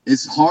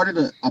 It's harder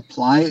to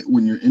apply it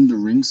when you're in the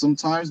ring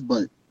sometimes,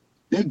 but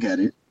they get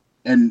it.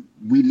 And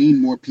we need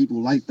more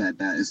people like that.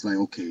 That it's like,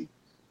 okay,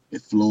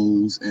 it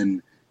flows.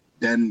 And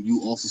then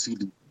you also see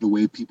the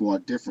way people are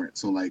different.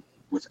 So like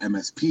with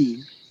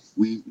MSP,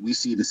 we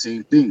see the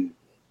same thing,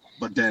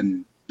 but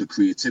then the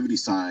creativity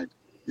side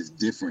is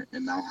different.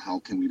 And now how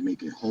can we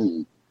make it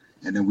whole?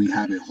 And then we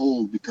have it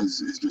whole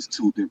because it's just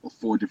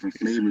four different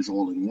flavors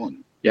all in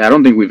one. Yeah, I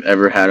don't think we've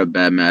ever had a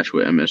bad match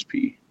with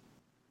MSP.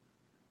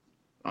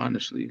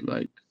 Honestly,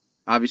 like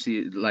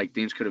obviously, like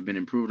things could have been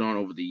improved on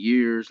over the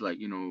years, like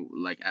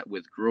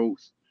with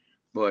growth.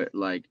 But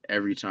like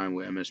every time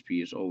with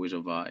MSP, it's always a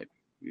vibe.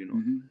 You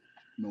know.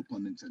 No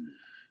pun intended.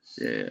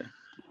 Yeah.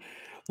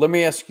 Let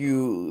me ask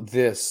you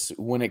this.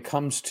 When it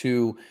comes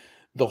to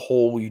the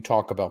whole, you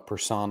talk about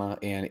persona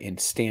and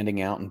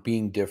standing out and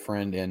being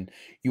different, and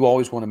you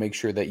always want to make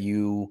sure that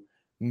you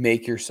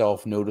make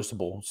yourself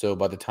noticeable. So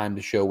by the time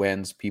the show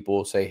ends, people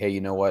will say, hey,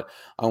 you know what?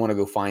 I want to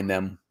go find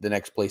them the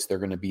next place they're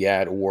going to be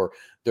at, or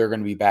they're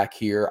going to be back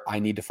here. I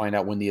need to find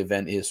out when the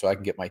event is so I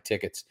can get my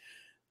tickets.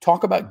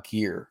 Talk about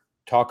gear.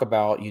 Talk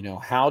about,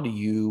 how do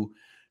you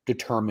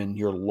determine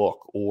your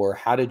look, or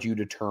how did you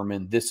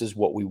determine this is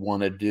what we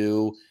want to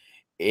do?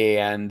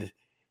 And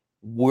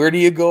where do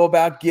you go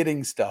about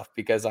getting stuff?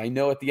 Because I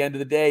know at the end of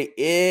the day,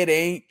 it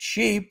ain't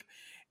cheap.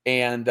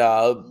 And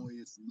Boy,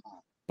 it's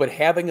not. but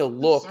having a The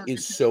look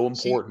is circus so ain't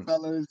cheap, important.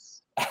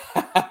 fellas.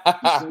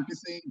 The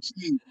circus ain't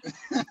cheap.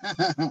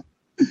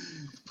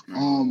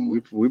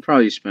 We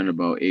probably spend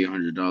about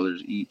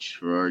 $800 each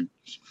for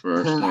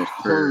our stuff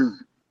per.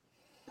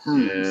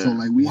 Per. So Yeah.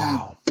 like we have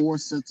Wow. 4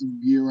 sets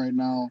of gear right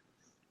now.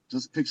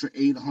 Just picture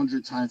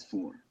 800 times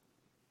 4.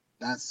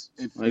 That's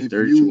Like if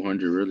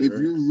 3,200 really, if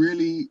right? you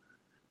really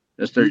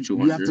That's you have to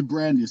 3,200.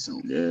 brand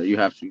yourself. Yeah, you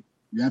have to.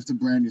 You have to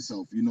brand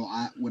yourself.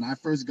 When I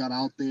first got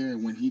out there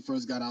and when he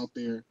first got out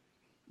there,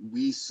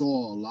 we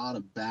saw a lot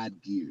of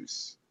bad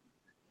gears.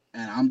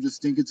 And I'm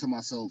just thinking to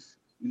myself,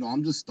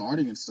 I'm just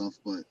starting and stuff,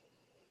 but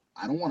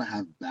I don't want to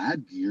have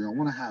bad gear. I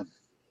want to have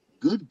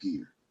good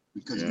gear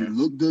because you Yeah.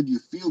 look good, you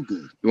feel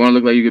good. You want to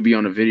look like you could be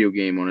on a video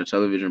game on a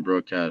television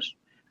broadcast.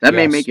 That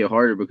may make Yes. it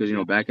harder because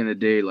back in the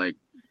day, like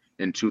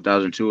in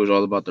 2002, it was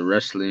all about the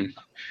wrestling.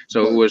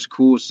 So it But was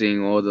cool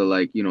seeing all the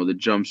the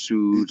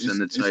jumpsuits and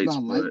the it's tights,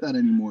 not like but that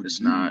anymore. it's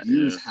not.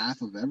 Gear is Yeah.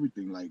 half of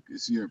everything. Like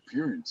it's your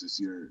appearance, it's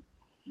your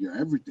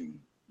everything.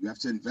 You have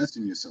to invest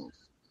in yourself.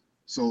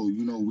 So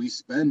we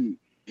spend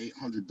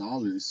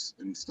 $800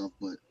 and stuff,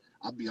 but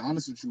I'll be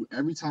honest with you.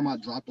 Every time I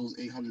drop those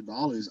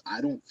 $800,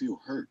 I don't feel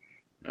hurt.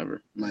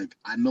 Ever. Like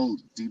I know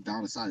deep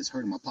down inside it's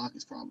hurting my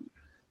pockets probably,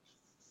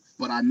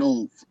 but I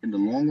know in the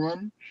long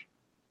run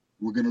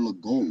we're gonna look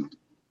gold.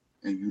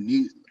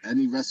 And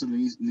any wrestler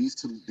need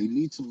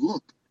to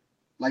look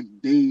like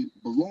they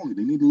belong.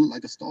 They need to look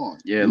like a star.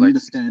 Yeah, They like need to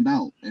stand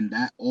out, and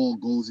that all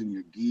goes in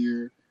your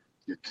gear,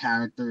 your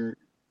character,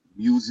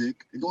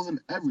 music. It goes in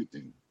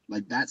everything.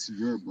 Like that's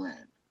your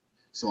brand.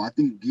 So I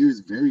think gear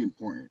is very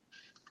important.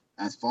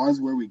 As far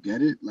as where we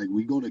get it, like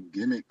we go to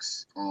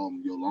gimmicks.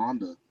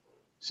 Yolanda,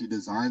 she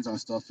designs our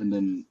stuff, and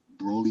then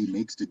Broly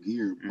makes the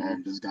gear.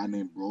 This guy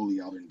named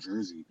Broly out in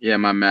Jersey. yeah,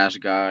 my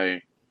mask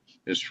guy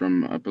is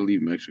from I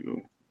believe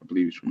Mexico. I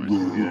believe he's from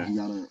Mexico. Yeah, Yeah. he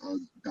got a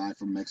guy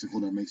from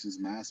Mexico that makes his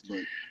mask, but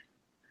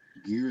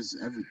gear is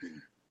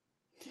everything.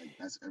 Like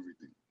that's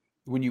everything.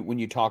 When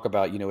you talk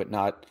about, it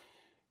not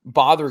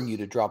bothering you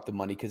to drop the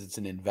money because it's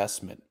an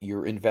investment.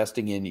 You're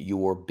investing in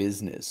your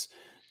business.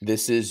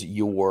 This is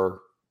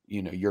your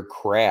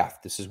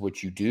craft. This is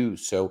what you do.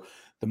 So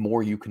the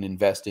more you can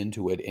invest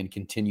into it and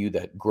continue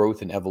that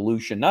growth and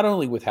evolution, not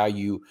only with how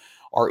you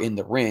are in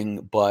the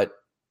ring, but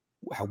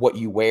what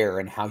you wear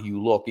and how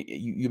you look.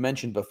 You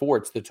mentioned before,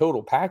 it's the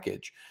total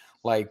package.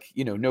 Like,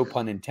 no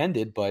pun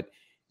intended, but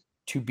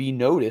to be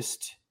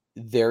noticed,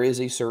 there is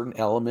a certain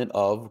element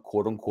of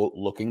quote unquote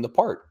looking the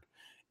part.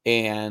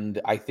 And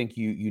I think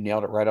you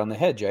nailed it right on the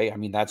head, Jay. I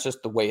mean, that's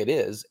just the way it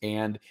is.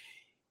 And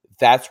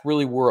that's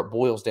really where it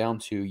boils down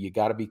to. You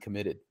got to be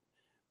committed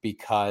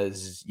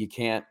because you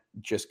can't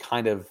just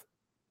kind of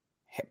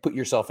put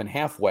yourself in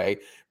halfway,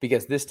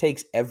 because this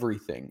takes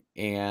everything,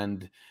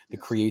 and the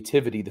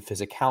creativity, the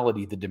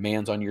physicality, the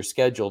demands on your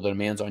schedule, the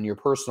demands on your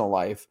personal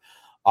life.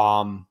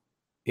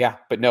 Yeah,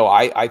 but no,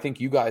 I think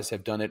you guys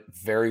have done it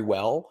very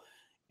well.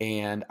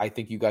 And I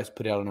think you guys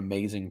put out an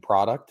amazing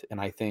product.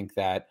 And I think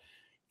that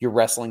your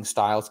wrestling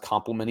styles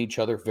complement each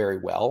other very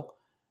well.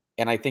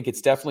 And I think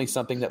it's definitely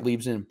something that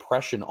leaves an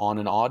impression on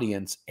an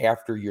audience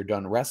after you're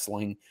done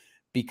wrestling,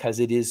 because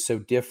it is so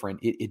different.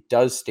 It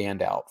does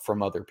stand out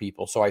from other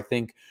people. So I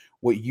think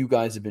what you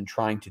guys have been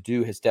trying to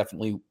do has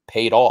definitely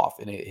paid off.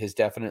 And it has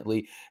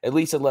definitely at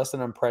least left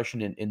an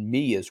impression in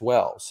me as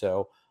well.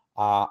 So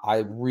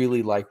I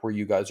really like where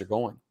you guys are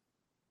going.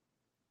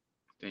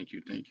 Thank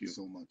you. Thank you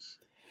so much.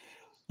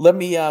 Let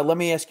me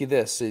ask you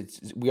this.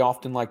 We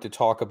often like to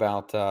talk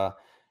about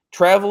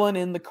traveling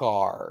in the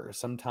car.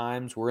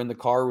 Sometimes we're in the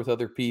car with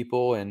other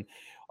people, and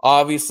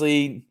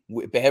obviously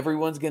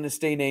everyone's going to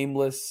stay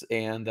nameless.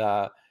 And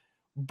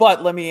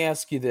but let me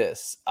ask you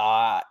this: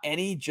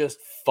 any just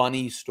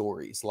funny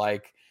stories,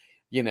 like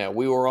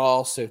we were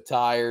all so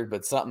tired,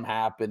 but something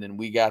happened and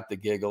we got the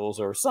giggles,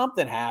 or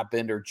something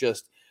happened, or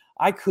just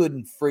I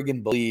couldn't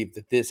friggin' believe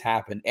that this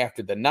happened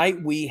after the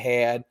night we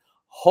had.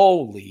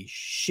 Holy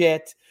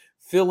shit.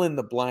 Fill in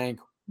the blank.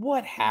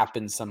 What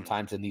happens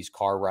sometimes in these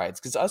car rides?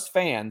 Because us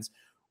fans,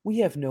 we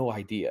have no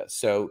idea.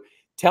 So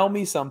tell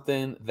me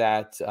something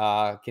that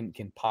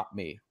can pop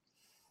me.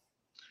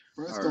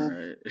 First All off,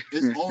 right.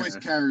 it's always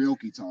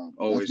karaoke time.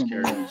 Always That's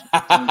number karaoke. one.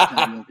 It's always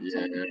karaoke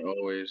Yeah, time.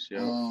 always.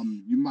 Yeah.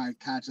 You might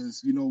catch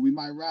us, we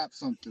might rap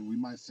something. We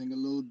might sing a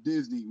little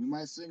Disney. We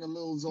might sing a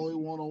little Zoe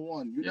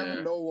 101. You Yeah.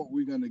 never know what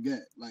we're going to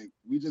get. Like,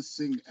 we just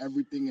sing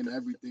everything.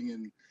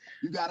 And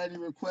you got any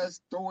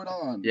requests, throw it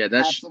on. Yeah, Have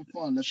that's some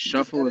fun. Let's keep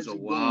Shuffle this is a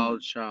energy wild going.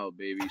 child,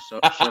 baby.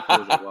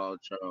 Shuffle is a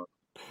wild child.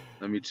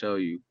 Let me tell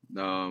you.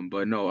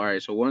 But no, all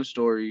right. So one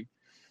story,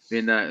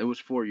 in that it was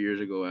 4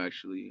 years ago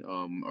actually.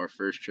 Our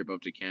first trip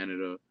up to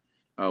Canada.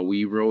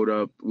 We rode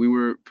up. We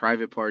were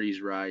private parties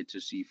ride to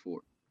C4,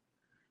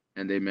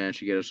 and they managed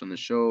to get us on the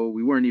show.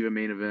 We weren't even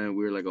main event.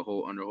 We were like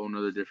under a whole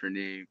nother different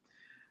name.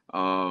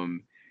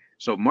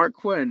 So Mark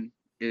Quinn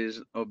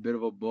is a bit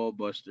of a ball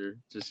buster,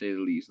 to say the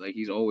least. Like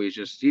he's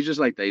just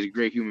like that. He's a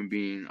great human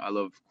being. I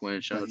love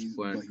Quinn. Shout out to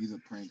Quinn. But he's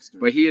a prankster.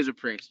 But he is a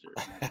prankster,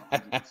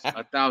 Like,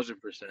 100%.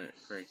 1,000%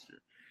 prankster.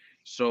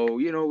 So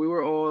we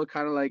were all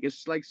kind of like,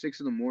 it's like 6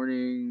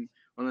 a.m.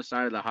 on the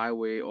side of the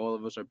highway. All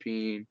of us are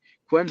peeing.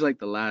 Quinn's like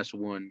the last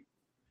one,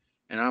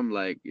 and I'm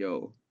like,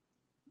 yo,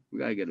 we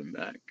gotta get him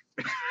back.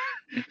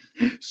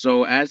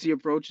 So as he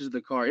approaches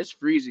the car, it's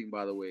freezing,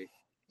 by the way.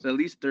 It's at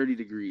least 30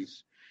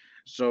 degrees.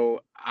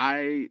 So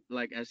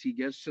as he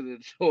gets to the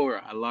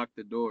door, I lock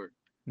the door.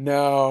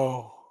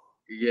 No.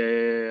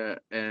 Yeah,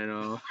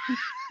 and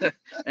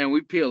and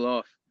we peel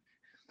off.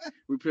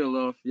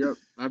 Yep,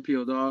 I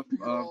peeled off. He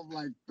off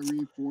like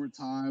 3-4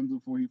 times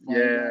before he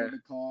finally got in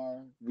the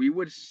car. We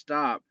would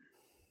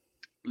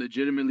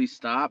legitimately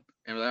stop,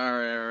 and we're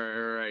like,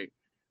 all right.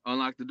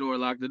 Unlock the door,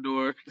 lock the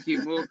door,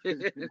 keep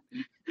moving.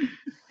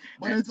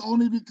 But it's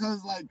only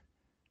because like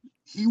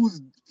he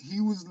was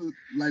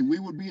like, we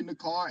would be in the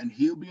car and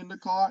he'll be in the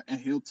car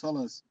and he'll tell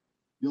us,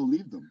 yo,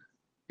 leave them.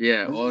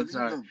 Yeah, Yo, all the leave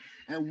time. them.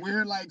 And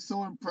we're like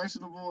so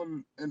impressionable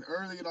and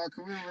early in our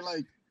career, we're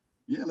like,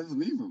 yeah, let's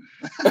leave them.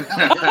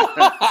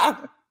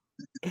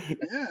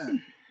 Yeah.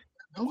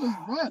 They'll just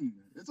run.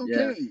 It's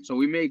okay. Yeah. So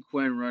we made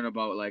Quinn run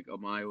about like a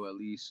mile at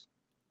least.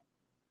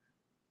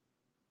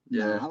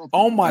 Yeah.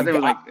 Oh my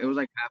God. It was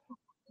like half a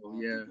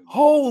mile. Yeah.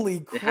 Holy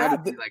It had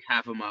crap. to be like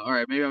half a mile. All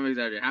right, maybe I'm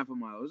exaggerating. Half a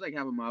mile. It was like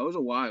half a mile. It was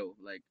a while.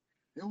 Like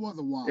it was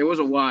a while. It was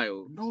a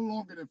while. No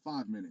longer than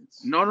 5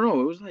 minutes.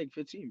 No. It was like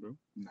 15, bro.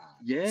 Nah.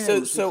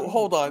 Yeah. So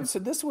hold on. So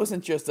this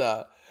wasn't just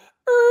a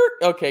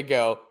okay,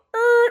 go.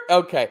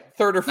 Okay,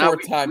 third or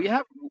fourth time.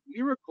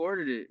 We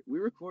recorded it.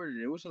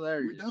 It was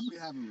hilarious. We definitely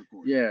haven't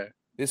recorded. Yeah.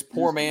 This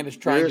poor man is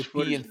trying to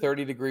pee in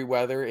 30-degree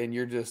weather, and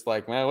you're just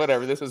like, man,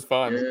 whatever. This is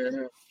fun.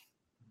 Yeah.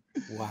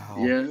 Wow.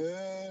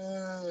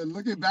 Yeah.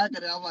 Looking back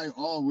at it, I'm like,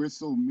 oh, we're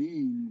so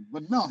mean.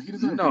 But no, he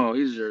deserves it. No,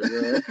 he deserves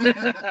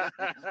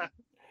it.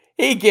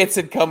 He gets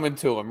it coming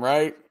to him,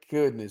 right?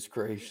 Goodness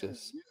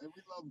gracious. Yeah,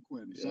 we love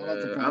Quinn. Yeah, Shout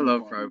out to I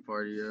love Private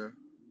Party. Yeah.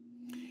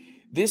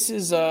 This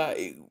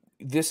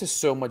is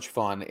so much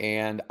fun,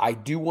 and I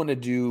do want to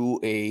do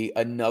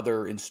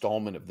another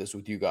installment of this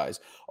with you guys,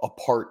 a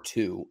part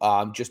 2,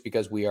 just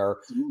because we are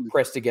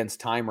pressed against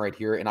time right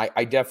here, and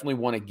I definitely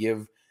want to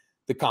give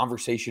the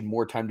conversation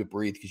more time to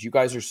breathe because you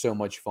guys are so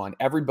much fun.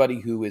 Everybody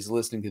who is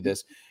listening to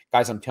this,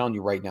 guys, I'm telling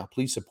you right now,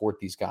 please support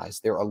these guys.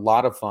 They're a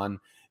lot of fun.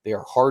 They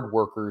are hard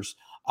workers.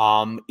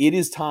 It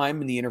is time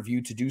in the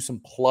interview to do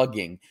some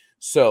plugging.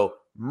 So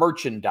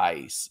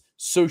merchandise,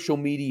 social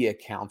media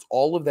accounts,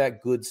 all of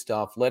that good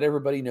stuff. Let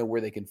everybody know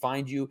where they can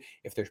find you,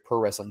 if there's pro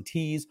wrestling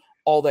tees,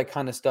 all that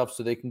kind of stuff,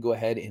 so they can go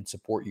ahead and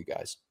support you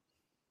guys.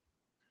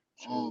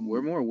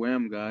 We're more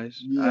Wham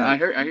guys. Yeah. I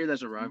hear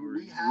that's a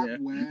rivalry. We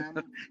have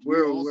Wham.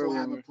 We're also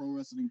have a pro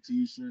wrestling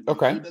t-shirt.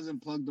 Okay. He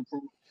doesn't plug the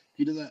pro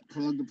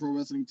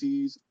wrestling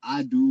tees.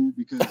 I do,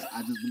 because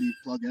I just believe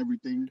plug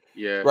everything.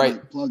 Yeah. Right.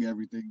 Like, plug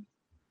everything.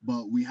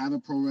 But we have a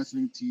pro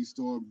wrestling tee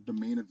store. The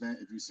main event,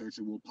 if you search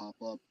it, will pop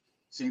up.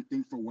 Same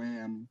thing for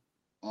Wham.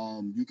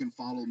 You can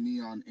follow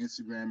me on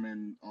Instagram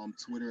and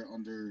Twitter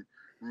under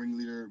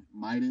Ringleader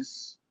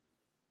Midas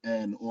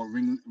or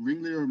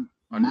Ringleader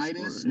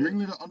Midas,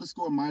 Ringleader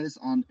 _Midas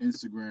on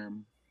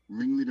Instagram,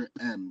 Ringleader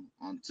M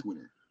on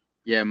Twitter.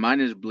 Yeah,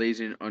 mine is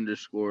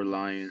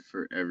Blazing_Lyon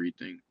for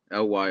everything.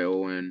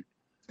 LYON.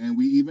 And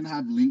we even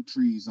have link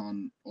trees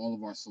on all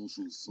of our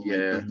socials. So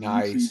Yeah, like,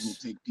 nice. link trees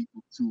will take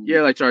people to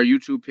Yeah, like to our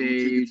YouTube we'll take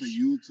page, it to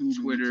YouTube,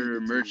 Twitter,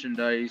 we'll take it to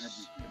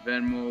merchandise,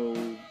 everything.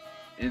 Venmo,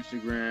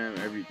 Instagram,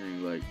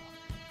 everything. Like,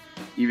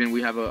 even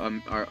we have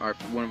our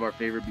one of our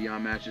favorite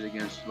Beyond matches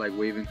against like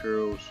Waving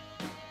Curls.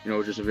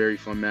 Just a very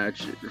fun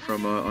match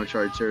from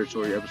Uncharted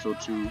Territory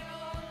episode 2. Yeah.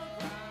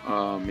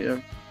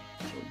 So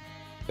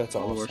That's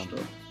all awesome. of our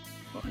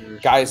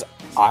stuff. Guys,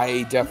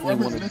 I definitely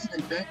Whoever's want to.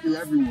 listening, thank you,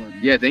 everyone.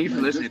 Yeah, thank you for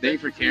Like, listening. just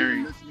Thank you for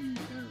caring. listening and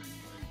caring.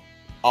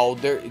 Oh,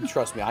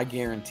 trust me, I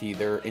guarantee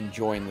they're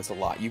enjoying this a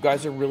lot. You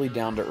guys are really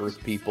down to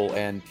earth people,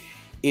 and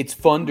it's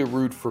fun to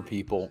root for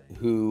people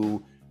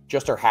who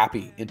just are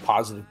happy and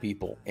positive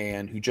people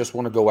and who just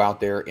want to go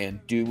out there and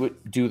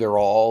do their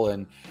all.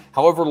 And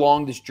however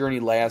long this journey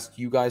lasts,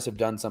 you guys have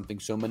done something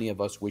so many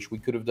of us wish we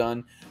could have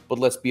done. But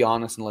let's be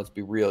honest and let's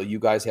be real. You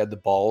guys had the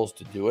balls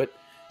to do it.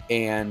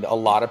 And a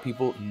lot of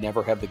people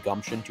never have the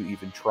gumption to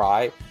even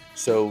try.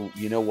 So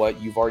you know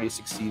what? You've already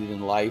succeeded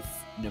in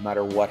life, no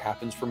matter what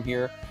happens from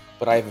here.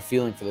 But I have a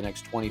feeling for the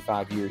next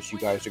 25 years, you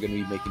guys are going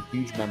to be making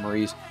huge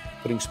memories,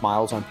 putting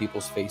smiles on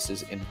people's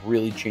faces, and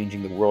really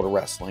changing the world of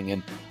wrestling.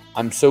 And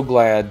I'm so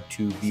glad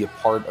to be a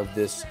part of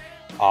this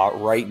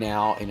right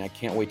now. And I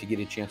can't wait to get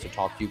a chance to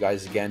talk to you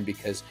guys again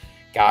because,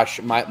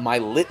 gosh, my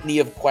litany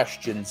of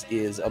questions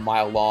is a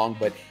mile long.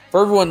 But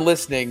for everyone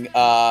listening,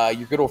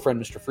 your good old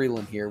friend, Mr.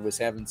 Freeland here, was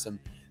having some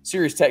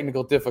serious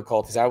technical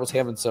difficulties. I was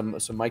having some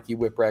Mikey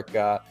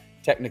Whipwreck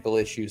technical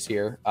issues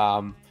here.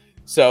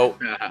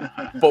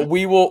 But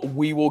we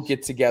will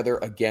get together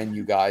again,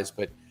 you guys.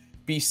 But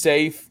be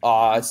safe.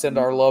 Send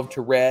our love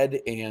to Red,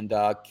 and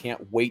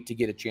can't wait to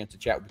get a chance to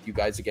chat with you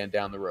guys again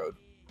down the road.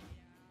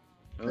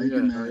 Thank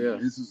you,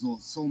 man. This is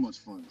so much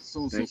fun.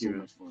 So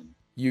much fun.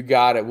 You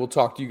got it. We'll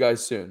talk to you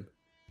guys soon.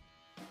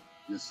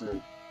 Yes,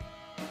 sir.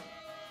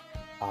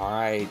 All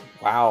right.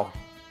 Wow.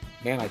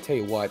 Man, I tell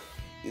you what,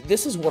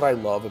 this is what I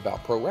love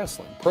about pro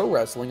wrestling. Pro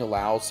wrestling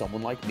allows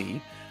someone like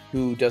me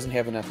who doesn't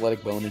have an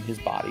athletic bone in his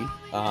body.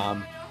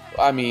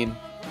 I mean,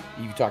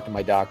 you talk to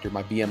my doctor,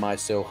 my BMI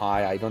is so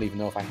high, I don't even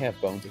know if I have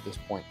bones at this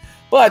point.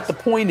 But the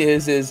point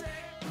is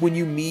when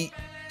you meet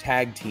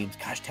tag teams,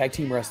 gosh, tag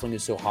team wrestling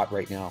is so hot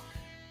right now.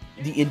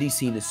 The indie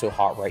scene is so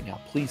hot right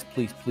now. Please,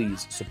 please,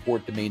 please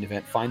support the Main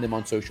Event. Find them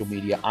on social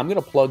media. I'm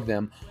going to plug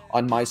them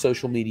on my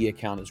social media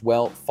account as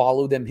well.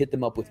 Follow them, hit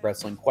them up with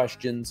wrestling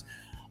questions.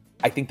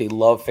 I think they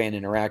love fan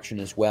interaction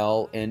as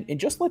well. And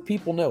just let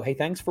people know, hey,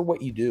 thanks for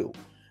what you do.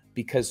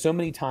 Because so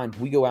many times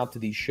we go out to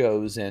these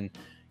shows and,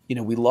 you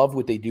know, we love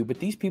what they do, but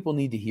these people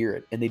need to hear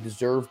it, and they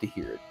deserve to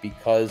hear it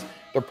because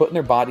they're putting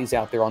their bodies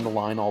out there on the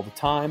line all the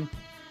time.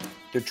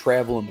 They're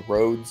traveling the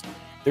roads.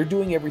 They're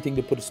doing everything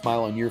to put a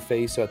smile on your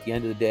face. So at the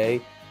end of the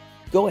day,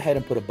 go ahead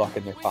and put a buck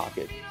in their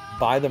pocket.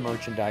 Buy the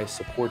merchandise,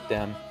 support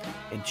them,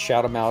 and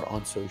shout them out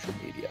on social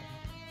media.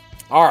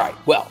 All right.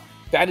 Well,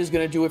 that is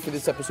going to do it for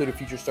this episode of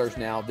Future Stars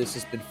Now. This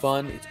has been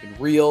fun. It's been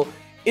real.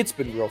 It's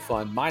been real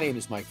fun. My name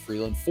is Mike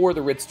Freeland for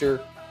The Ritster.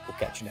 We'll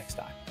catch you next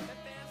time.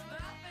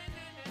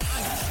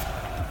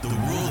 The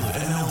world of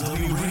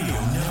MLW Radio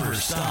never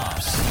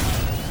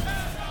stops.